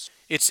crumbles.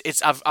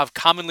 I've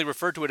commonly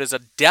referred to it as a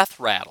death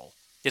rattle.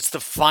 It's the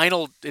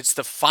final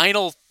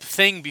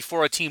thing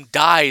before a team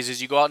dies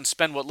is you go out and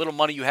spend what little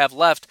money you have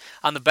left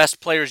on the best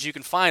players you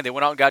can find. They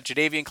went out and got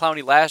Jadeveon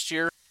Clowney last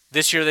year.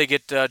 This year they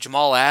get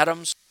Jamal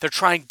Adams. They're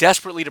trying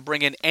desperately to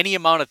bring in any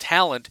amount of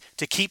talent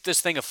to keep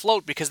this thing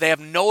afloat because they have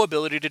no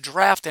ability to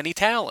draft any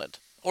talent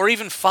or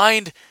even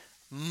find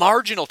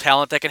marginal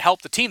talent that can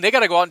help the team. They got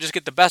to go out and just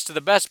get the best of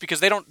the best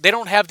because they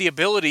don't have the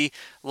ability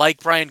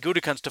like Brian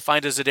Gutekunst to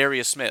find a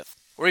Za'Darius Smith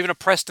or even a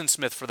Preston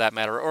Smith for that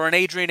matter, or an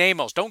Adrian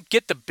Amos. Don't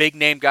get the big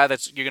name guy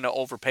that's you're going to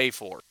overpay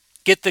for.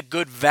 Get the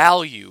good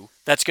value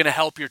that's going to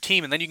help your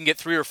team, and then you can get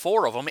 3 or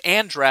 4 of them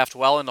and draft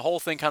well, and the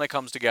whole thing kind of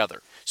comes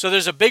together. So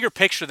there's a bigger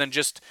picture than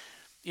just,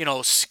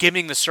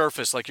 skimming the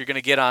surface like you're going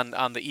to get on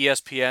the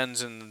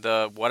ESPNs and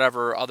the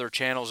whatever other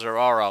channels there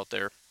are out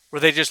there, where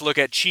they just look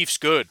at Chiefs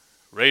good,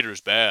 Raiders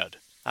bad.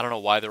 I don't know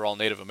why they're all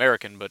Native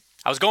American, but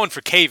I was going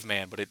for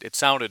caveman, but it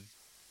sounded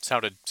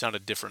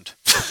different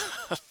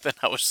than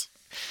I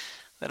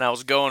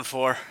was going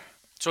for.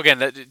 So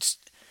again,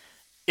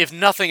 if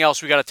nothing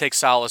else, we got to take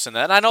solace in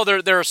that. And I know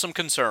there are some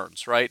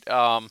concerns, right?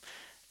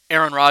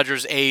 Aaron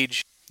Rodgers'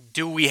 age.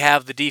 Do we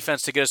have the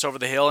defense to get us over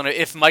the hill? And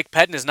if Mike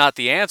Pettin is not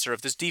the answer,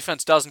 if this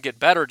defense doesn't get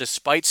better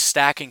despite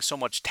stacking so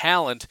much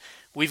talent,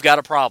 we've got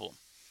a problem.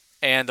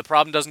 And the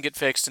problem doesn't get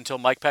fixed until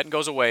Mike Pettin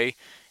goes away,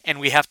 and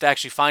we have to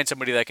actually find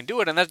somebody that can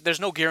do it. And there's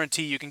no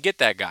guarantee you can get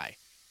that guy.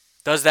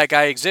 Does that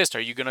guy exist?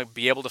 Are you going to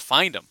be able to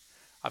find him?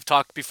 I've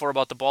talked before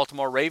about the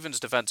Baltimore Ravens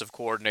defensive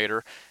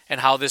coordinator and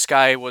how this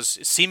guy was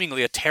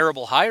seemingly a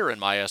terrible hire in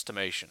my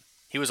estimation.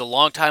 He was a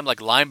long-time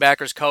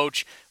linebackers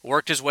coach,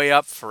 worked his way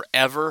up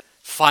forever,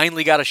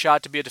 finally got a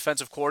shot to be a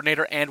defensive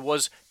coordinator, and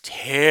was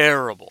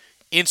terrible.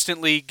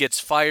 Instantly gets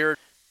fired.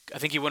 I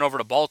think he went over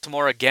to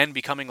Baltimore again,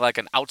 becoming like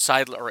an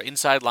outside or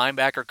inside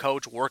linebacker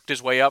coach, worked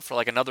his way up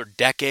for another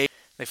decade.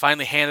 They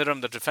finally handed him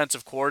the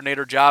defensive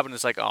coordinator job, and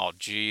it's like, oh,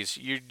 geez,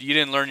 you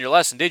didn't learn your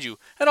lesson, did you?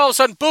 And all of a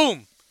sudden,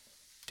 boom,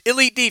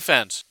 elite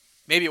defense.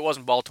 Maybe it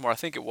wasn't Baltimore, I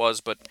think it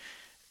was, but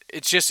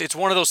it's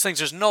one of those things.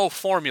 There's no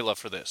formula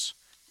for this.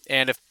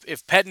 And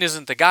if Pettin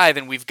isn't the guy,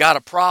 then we've got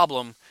a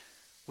problem.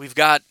 We've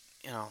got,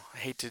 I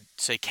hate to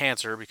say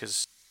cancer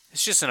because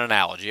it's just an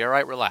analogy, all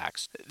right?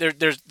 Relax.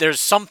 There's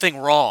something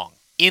wrong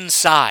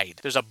inside.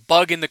 There's a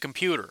bug in the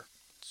computer.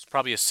 It's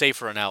probably a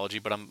safer analogy,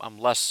 but I'm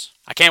less.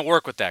 I can't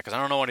work with that because I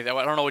don't know anything.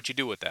 I don't know what you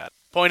do with that.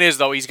 Point is,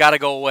 though, he's got to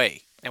go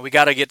away, and we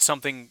got to get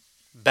something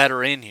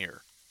better in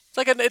here.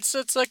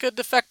 It's like a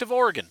defective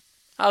organ.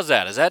 How's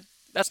that?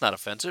 That's not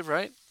offensive,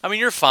 right? I mean,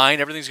 you're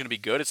fine. Everything's going to be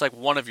good. It's like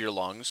one of your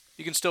lungs.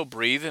 You can still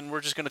breathe, and we're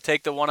just going to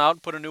take the one out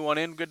and put a new one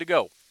in. Good to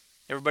go.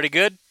 Everybody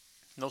good?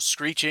 No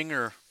screeching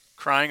or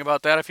crying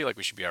about that? I feel like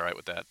we should be all right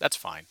with that. That's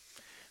fine.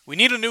 We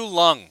need a new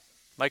lung.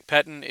 Mike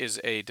Pettin is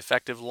a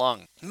defective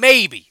lung.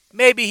 Maybe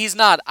he's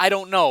not. I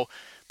don't know.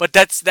 But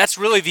that's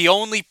really the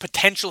only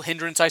potential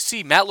hindrance I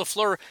see. Matt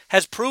LaFleur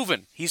has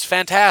proven he's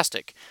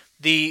fantastic.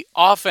 The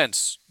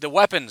offense, the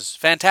weapons,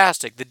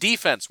 fantastic. The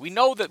defense, we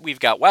know that we've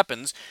got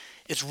weapons.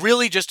 It's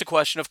really just a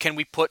question of, can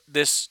we put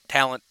this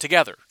talent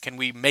together? Can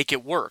we make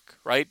it work,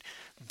 right?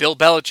 Bill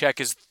Belichick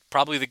is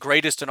probably the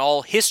greatest in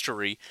all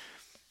history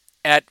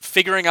at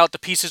figuring out the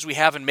pieces we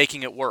have and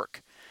making it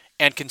work.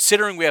 And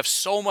considering we have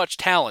so much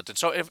talent, and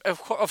so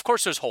of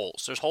course there's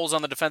holes. There's holes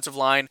on the defensive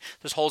line.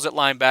 There's holes at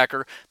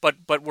linebacker.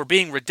 But we're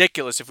being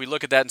ridiculous if we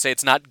look at that and say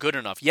it's not good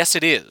enough. Yes,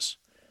 it is.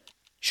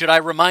 Should I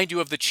remind you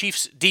of the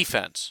Chiefs'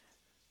 defense?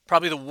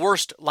 Probably the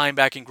worst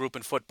linebacking group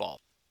in football.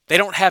 They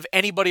don't have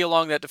anybody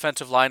along that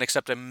defensive line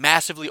except a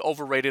massively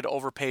overrated,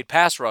 overpaid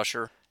pass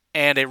rusher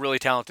and a really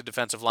talented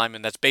defensive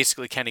lineman that's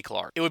basically Kenny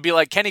Clark. It would be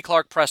like Kenny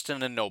Clark,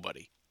 Preston, and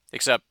nobody.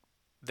 Except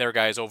their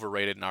guy is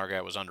overrated and our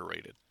guy was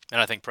underrated.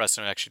 And I think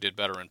Preston actually did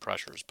better in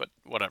pressures, but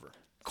whatever.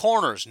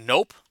 Corners,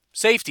 nope.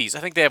 Safeties, I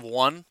think they have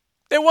one.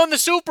 They won the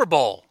Super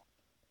Bowl.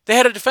 They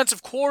had a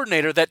defensive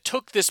coordinator that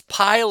took this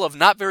pile of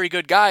not very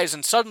good guys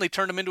and suddenly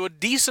turned them into a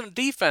decent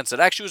defense that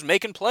actually was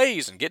making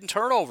plays and getting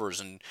turnovers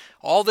and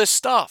all this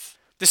stuff.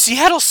 The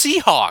Seattle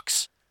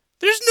Seahawks.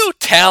 There's no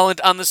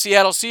talent on the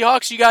Seattle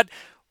Seahawks. You got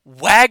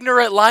Wagner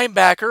at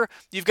linebacker.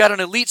 You've got an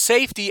elite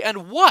safety.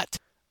 And what?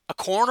 A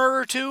corner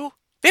or two?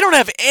 They don't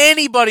have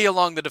anybody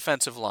along the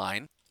defensive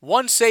line.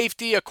 One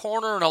safety, a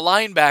corner, and a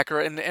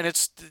linebacker. And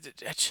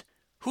it's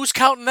who's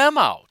counting them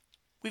out?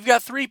 We've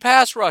got 3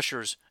 pass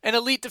rushers, an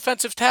elite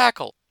defensive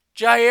tackle.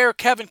 Jair,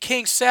 Kevin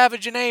King,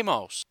 Savage, and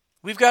Amos.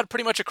 We've got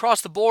pretty much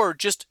across the board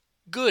just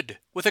good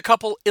with a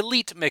couple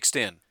elite mixed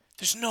in.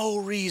 There's no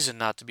reason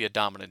not to be a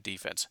dominant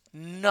defense.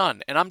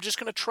 None. And I'm just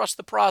going to trust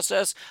the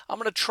process. I'm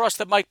going to trust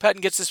that Mike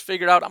Pettin gets this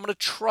figured out. I'm going to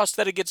trust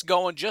that it gets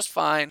going just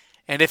fine.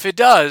 And if it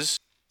does,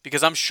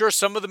 because I'm sure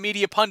some of the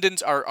media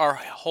pundits are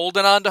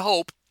holding on to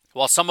hope,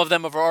 while some of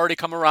them have already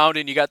come around,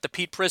 and you got the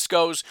Pete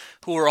Priscos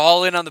who are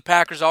all in on the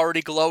Packers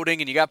already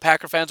gloating, and you got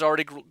Packer fans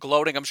already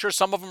gloating. I'm sure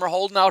some of them are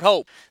holding out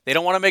hope. They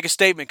don't want to make a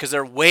statement because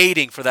they're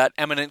waiting for that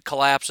imminent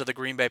collapse of the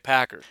Green Bay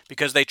Packers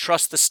because they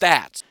trust the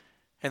stats.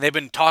 And they've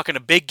been talking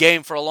a big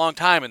game for a long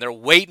time, and they're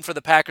waiting for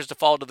the Packers to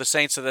fall to the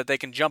Saints so that they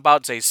can jump out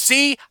and say,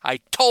 see, I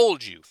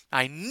told you.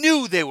 I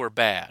knew they were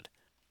bad.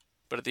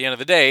 But at the end of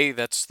the day,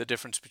 that's the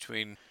difference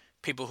between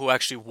people who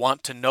actually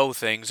want to know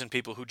things and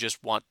people who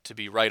just want to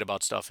be right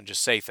about stuff and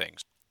just say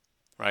things,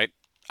 right?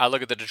 I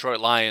look at the Detroit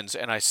Lions,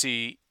 and I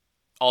see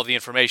all the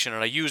information,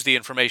 and I use the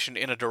information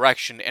in a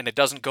direction, and it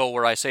doesn't go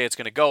where I say it's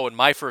going to go. And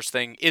my first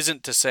thing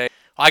isn't to say,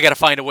 I got to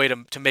find a way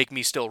to make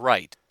me still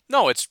right.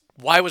 No, it's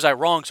why was I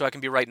wrong so I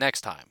can be right next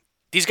time.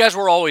 These guys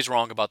were always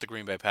wrong about the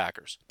Green Bay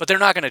Packers, but they're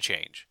not going to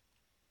change.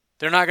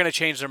 They're not going to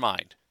change their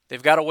mind.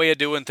 They've got a way of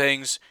doing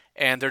things,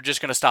 and they're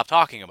just going to stop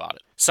talking about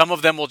it. Some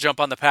of them will jump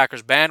on the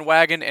Packers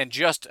bandwagon and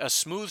just a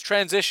smooth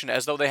transition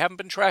as though they haven't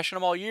been trashing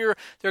them all year.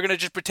 They're going to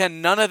just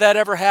pretend none of that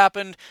ever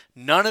happened,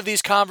 none of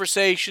these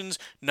conversations,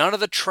 none of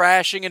the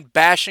trashing and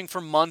bashing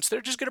for months.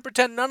 They're just going to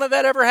pretend none of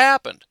that ever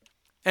happened.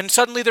 And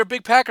suddenly they're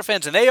big Packer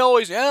fans, and they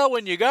always,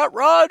 when you got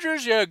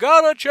Rodgers, you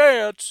got a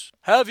chance.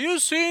 Have you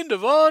seen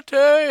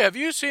Devontae? Have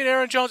you seen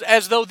Aaron Jones?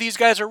 As though these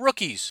guys are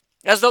rookies.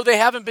 As though they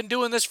haven't been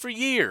doing this for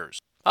years.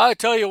 I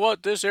tell you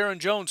what, this Aaron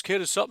Jones kid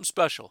is something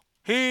special.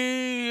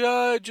 He's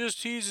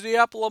the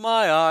apple of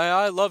my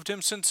eye. I loved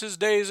him since his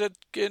days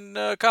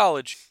in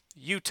college.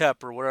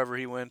 UTEP or wherever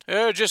he went.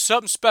 Just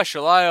something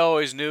special. I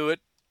always knew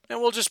it.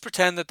 And we'll just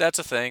pretend that that's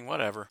a thing.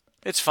 Whatever.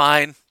 It's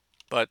fine.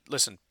 But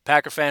listen,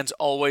 Packer fans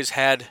always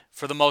had,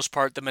 for the most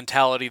part, the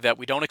mentality that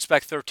we don't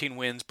expect 13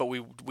 wins, but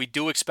we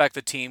do expect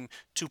the team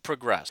to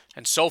progress.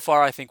 And so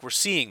far, I think we're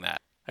seeing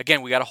that.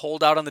 Again, we got to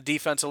hold out on the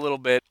defense a little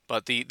bit,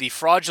 but the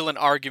fraudulent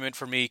argument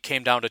for me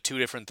came down to two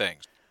different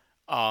things.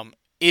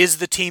 Is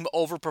the team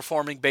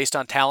overperforming based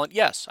on talent?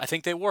 Yes, I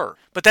think they were.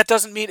 But that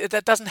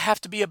doesn't have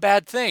to be a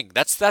bad thing.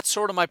 That's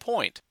sort of my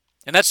point.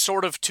 And that's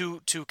sort of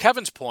to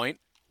Kevin's point,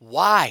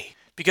 why?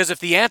 Because if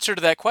the answer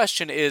to that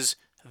question is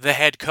the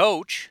head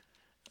coach,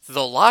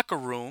 the locker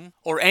room,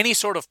 or any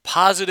sort of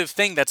positive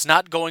thing that's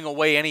not going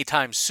away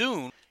anytime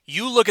soon,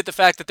 you look at the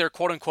fact that they're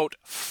quote-unquote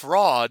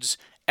frauds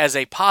as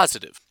a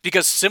positive.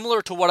 Because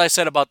similar to what I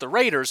said about the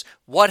Raiders,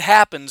 what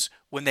happens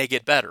when they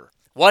get better?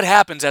 What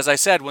happens, as I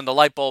said, when the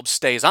light bulb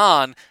stays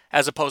on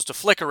as opposed to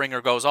flickering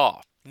or goes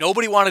off?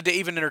 Nobody wanted to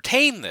even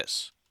entertain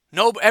this.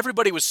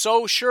 Everybody was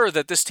so sure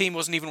that this team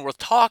wasn't even worth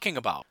talking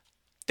about.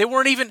 They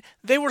were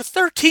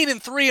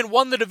 13-3 and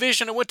won the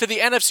division and went to the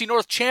NFC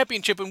North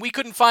Championship, and we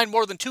couldn't find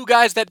more than two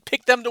guys that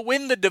picked them to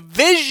win the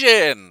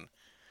division.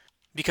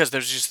 Because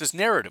there's just this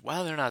narrative.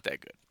 Well, they're not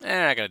that good.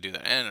 They're not going to do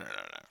that. No.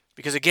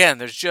 Because again,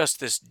 there's just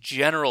this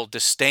general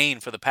disdain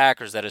for the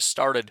Packers that has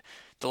started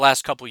the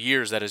last couple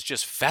years that has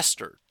just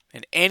festered.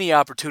 And any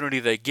opportunity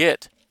they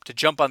get to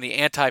jump on the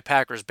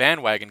anti-Packers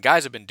bandwagon,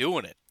 guys have been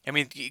doing it. I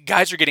mean,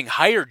 guys are getting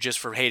hired just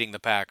for hating the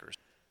Packers.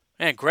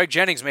 Man, Greg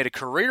Jennings made a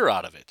career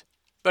out of it.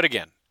 But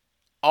again,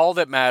 all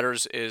that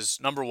matters is,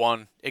 number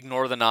one,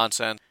 ignore the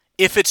nonsense.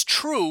 If it's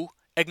true,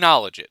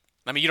 acknowledge it.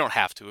 I mean, you don't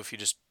have to. If you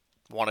just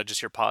want to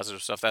just hear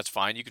positive stuff, that's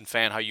fine. You can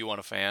fan how you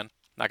want to fan. I'm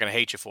not going to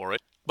hate you for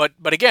it. But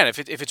again, if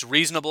it's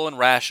reasonable and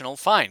rational,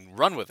 fine,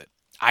 run with it.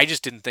 I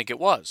just didn't think it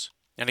was.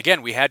 And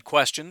again, we had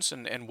questions,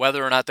 and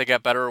whether or not they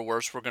got better or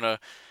worse, we're going to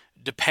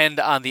depend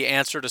on the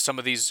answer to some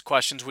of these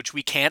questions, which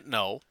we can't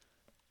know.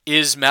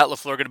 Is Matt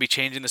LaFleur going to be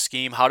changing the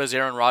scheme? How does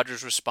Aaron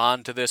Rodgers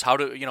respond to this? How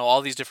do,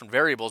 all these different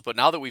variables. But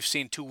now that we've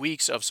seen 2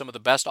 weeks of some of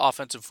the best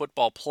offensive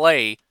football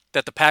play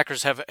that the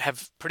Packers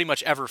have pretty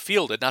much ever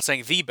fielded, not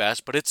saying the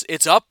best, but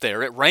it's up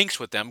there. It ranks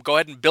with them. Go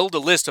ahead and build a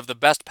list of the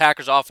best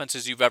Packers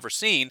offenses you've ever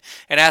seen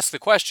and ask the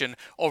question,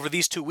 over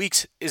these 2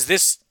 weeks, is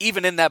this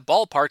even in that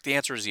ballpark? The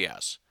answer is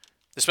yes.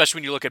 Especially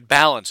when you look at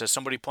balance. As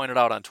somebody pointed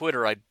out on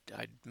Twitter, I'd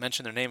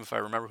mention their name if I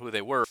remember who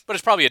they were, but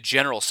it's probably a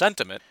general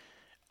sentiment.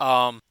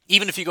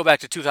 Even if you go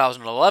back to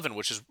 2011,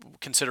 which is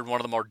considered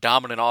one of the more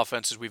dominant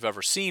offenses we've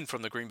ever seen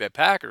from the Green Bay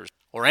Packers,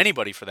 or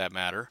anybody for that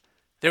matter,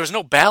 there was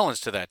no balance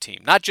to that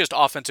team. Not just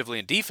offensively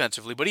and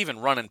defensively, but even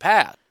run and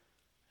pass.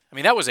 I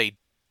mean, that was a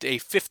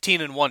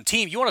 15-1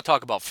 team. You want to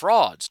talk about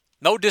frauds.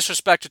 No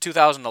disrespect to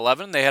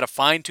 2011. They had a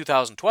fine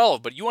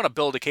 2012, but you want to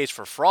build a case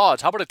for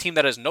frauds. How about a team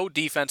that has no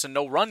defense and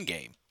no run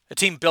game? A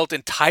team built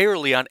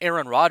entirely on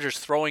Aaron Rodgers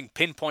throwing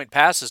pinpoint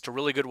passes to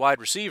really good wide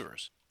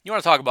receivers. You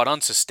want to talk about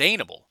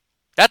unsustainable.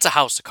 That's a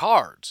house of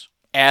cards,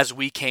 as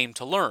we came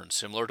to learn,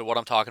 similar to what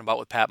I'm talking about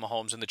with Pat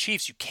Mahomes and the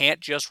Chiefs. You can't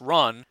just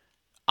run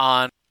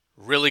on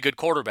really good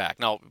quarterback.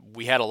 Now,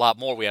 we had a lot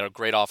more. We had a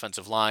great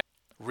offensive line,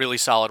 really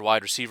solid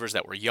wide receivers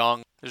that were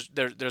young.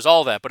 There's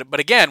all that. But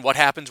again, what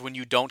happens when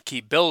you don't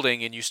keep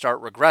building and you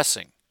start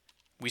regressing?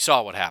 We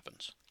saw what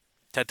happens.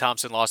 Ted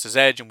Thompson lost his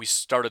edge, and we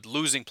started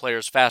losing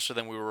players faster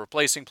than we were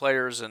replacing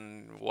players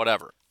and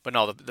whatever. But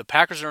no, the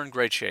Packers are in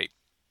great shape.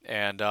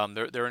 And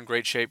they're in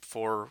great shape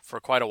for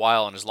quite a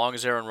while. And as long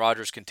as Aaron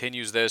Rodgers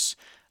continues this,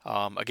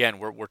 again,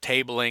 we're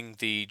tabling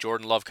the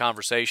Jordan Love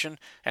conversation.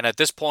 And at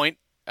this point,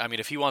 I mean,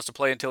 if he wants to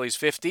play until he's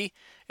 50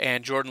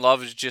 and Jordan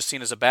Love is just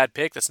seen as a bad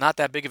pick, that's not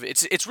that big of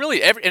it. It's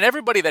really, and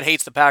everybody that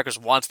hates the Packers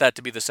wants that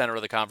to be the center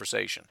of the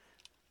conversation.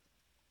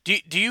 Do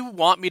you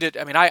want me to,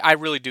 I mean, I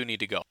really do need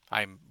to go.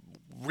 I'm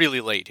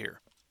really late here.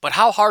 But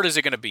how hard is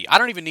it going to be? I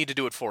don't even need to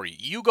do it for you.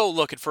 You go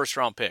look at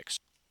first-round picks.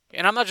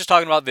 And I'm not just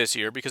talking about this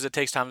year because it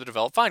takes time to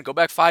develop. Fine, go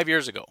back 5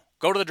 years ago.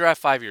 Go to the draft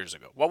 5 years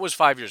ago. What was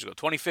 5 years ago?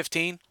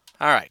 2015?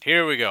 All right,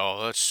 here we go.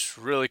 Let's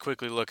really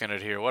quickly look at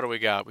it here. What do we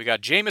got? We got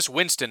Jameis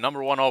Winston,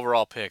 number 1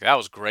 overall pick. That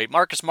was great.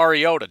 Marcus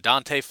Mariota,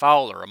 Dante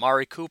Fowler,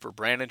 Amari Cooper,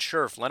 Brandon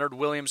Scherf, Leonard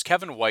Williams,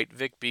 Kevin White,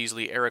 Vic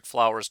Beasley, Eric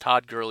Flowers,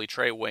 Todd Gurley,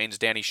 Trey Waynes,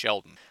 Danny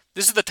Shelton.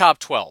 This is the top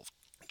 12.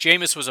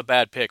 Jameis was a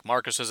bad pick.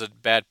 Marcus was a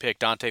bad pick.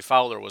 Dante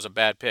Fowler was a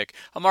bad pick.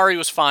 Amari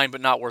was fine,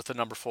 but not worth the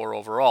number 4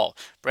 overall.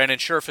 Brandon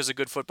Scherf is a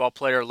good football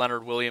player.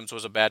 Leonard Williams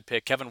was a bad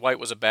pick. Kevin White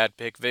was a bad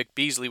pick. Vic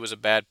Beasley was a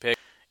bad pick.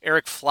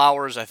 Eric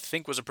Flowers, I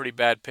think, was a pretty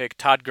bad pick.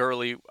 Todd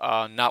Gurley,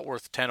 not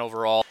worth 10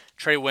 overall.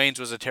 Trey Waynes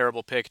was a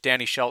terrible pick.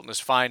 Danny Shelton is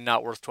fine,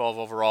 not worth 12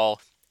 overall.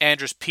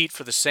 Andrus Peat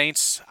for the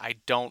Saints, I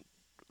don't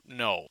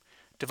know.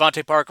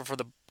 Devontae Parker for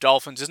the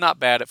Dolphins is not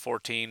bad at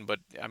 14, but,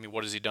 I mean,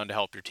 what has he done to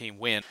help your team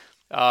win?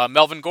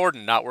 Melvin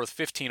Gordon, not worth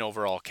 15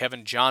 overall.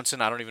 Kevin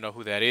Johnson, I don't even know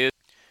who that is.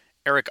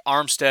 Eric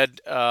Armstead,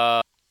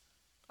 I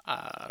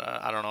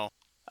don't know.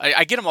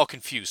 I get them all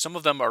confused. Some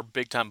of them are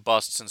big-time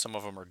busts, and some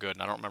of them are good,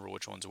 and I don't remember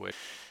which one's which.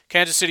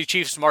 Kansas City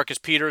Chiefs, Marcus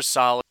Peters,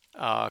 solid.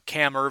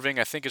 Cam Irving,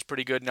 I think, is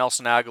pretty good.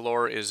 Nelson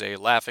Aguilar is a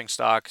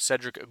laughingstock.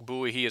 Cedric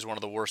Ogbuehi is one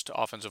of the worst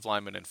offensive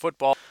linemen in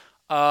football.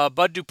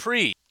 Bud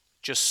Dupree,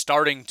 just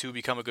starting to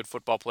become a good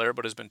football player,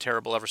 but has been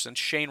terrible ever since.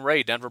 Shane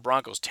Ray, Denver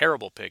Broncos,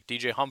 terrible pick.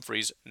 DJ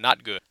Humphries,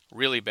 not good.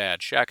 Really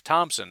bad. Shaq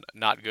Thompson,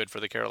 not good for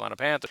the Carolina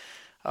Panthers.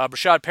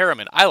 Brashad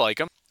Perriman, I like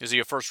him. Is he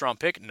a first-round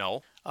pick?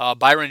 No.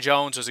 Byron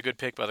Jones was a good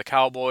pick by the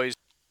Cowboys.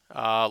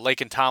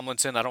 Laken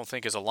Tomlinson, I don't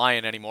think is a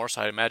Lion anymore,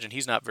 so I imagine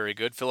he's not very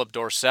good. Philip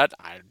Dorsett,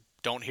 I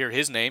don't hear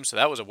his name, so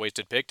that was a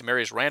wasted pick.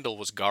 Demarius Randall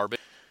was garbage.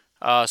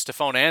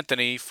 Stephon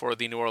Anthony for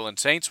the New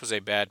Orleans Saints was a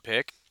bad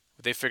pick.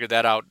 They figured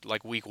that out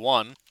like week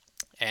 1.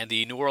 And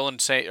the New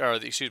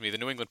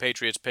England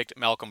Patriots picked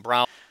Malcolm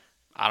Brown.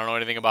 I don't know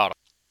anything about him.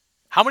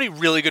 How many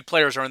really good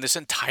players are in this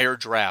entire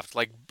draft?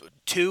 Like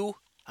 2?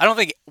 I don't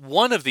think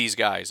one of these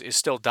guys is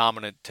still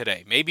dominant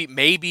today.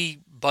 Maybe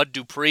Bud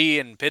Dupree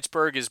in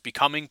Pittsburgh is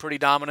becoming pretty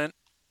dominant.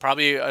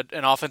 Probably an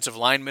offensive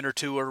lineman or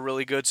 2 are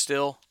really good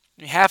still.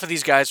 I mean, half of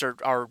these guys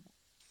are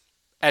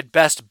at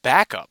best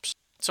backups.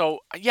 So,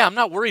 yeah, I'm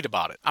not worried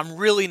about it. I'm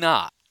really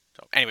not.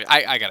 So, anyway,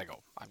 I got to go.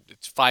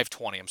 It's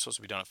 5:20. I'm supposed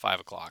to be done at 5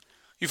 o'clock.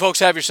 You folks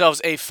have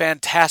yourselves a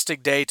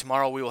fantastic day.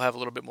 Tomorrow we will have a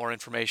little bit more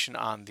information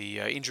on the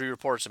injury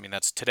reports. I mean,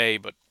 that's today,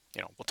 but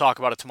we'll talk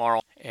about it tomorrow.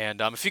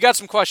 And if you got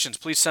some questions,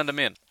 please send them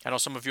in. I know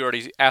some of you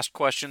already asked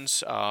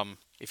questions.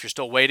 If you're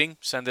still waiting,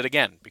 send it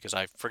again because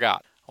I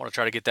forgot. I want to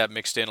try to get that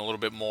mixed in a little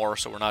bit more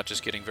so we're not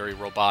just getting very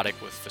robotic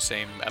with the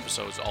same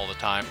episodes all the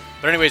time.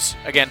 But anyways,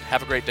 again,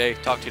 have a great day.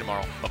 Talk to you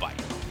tomorrow. Bye-bye.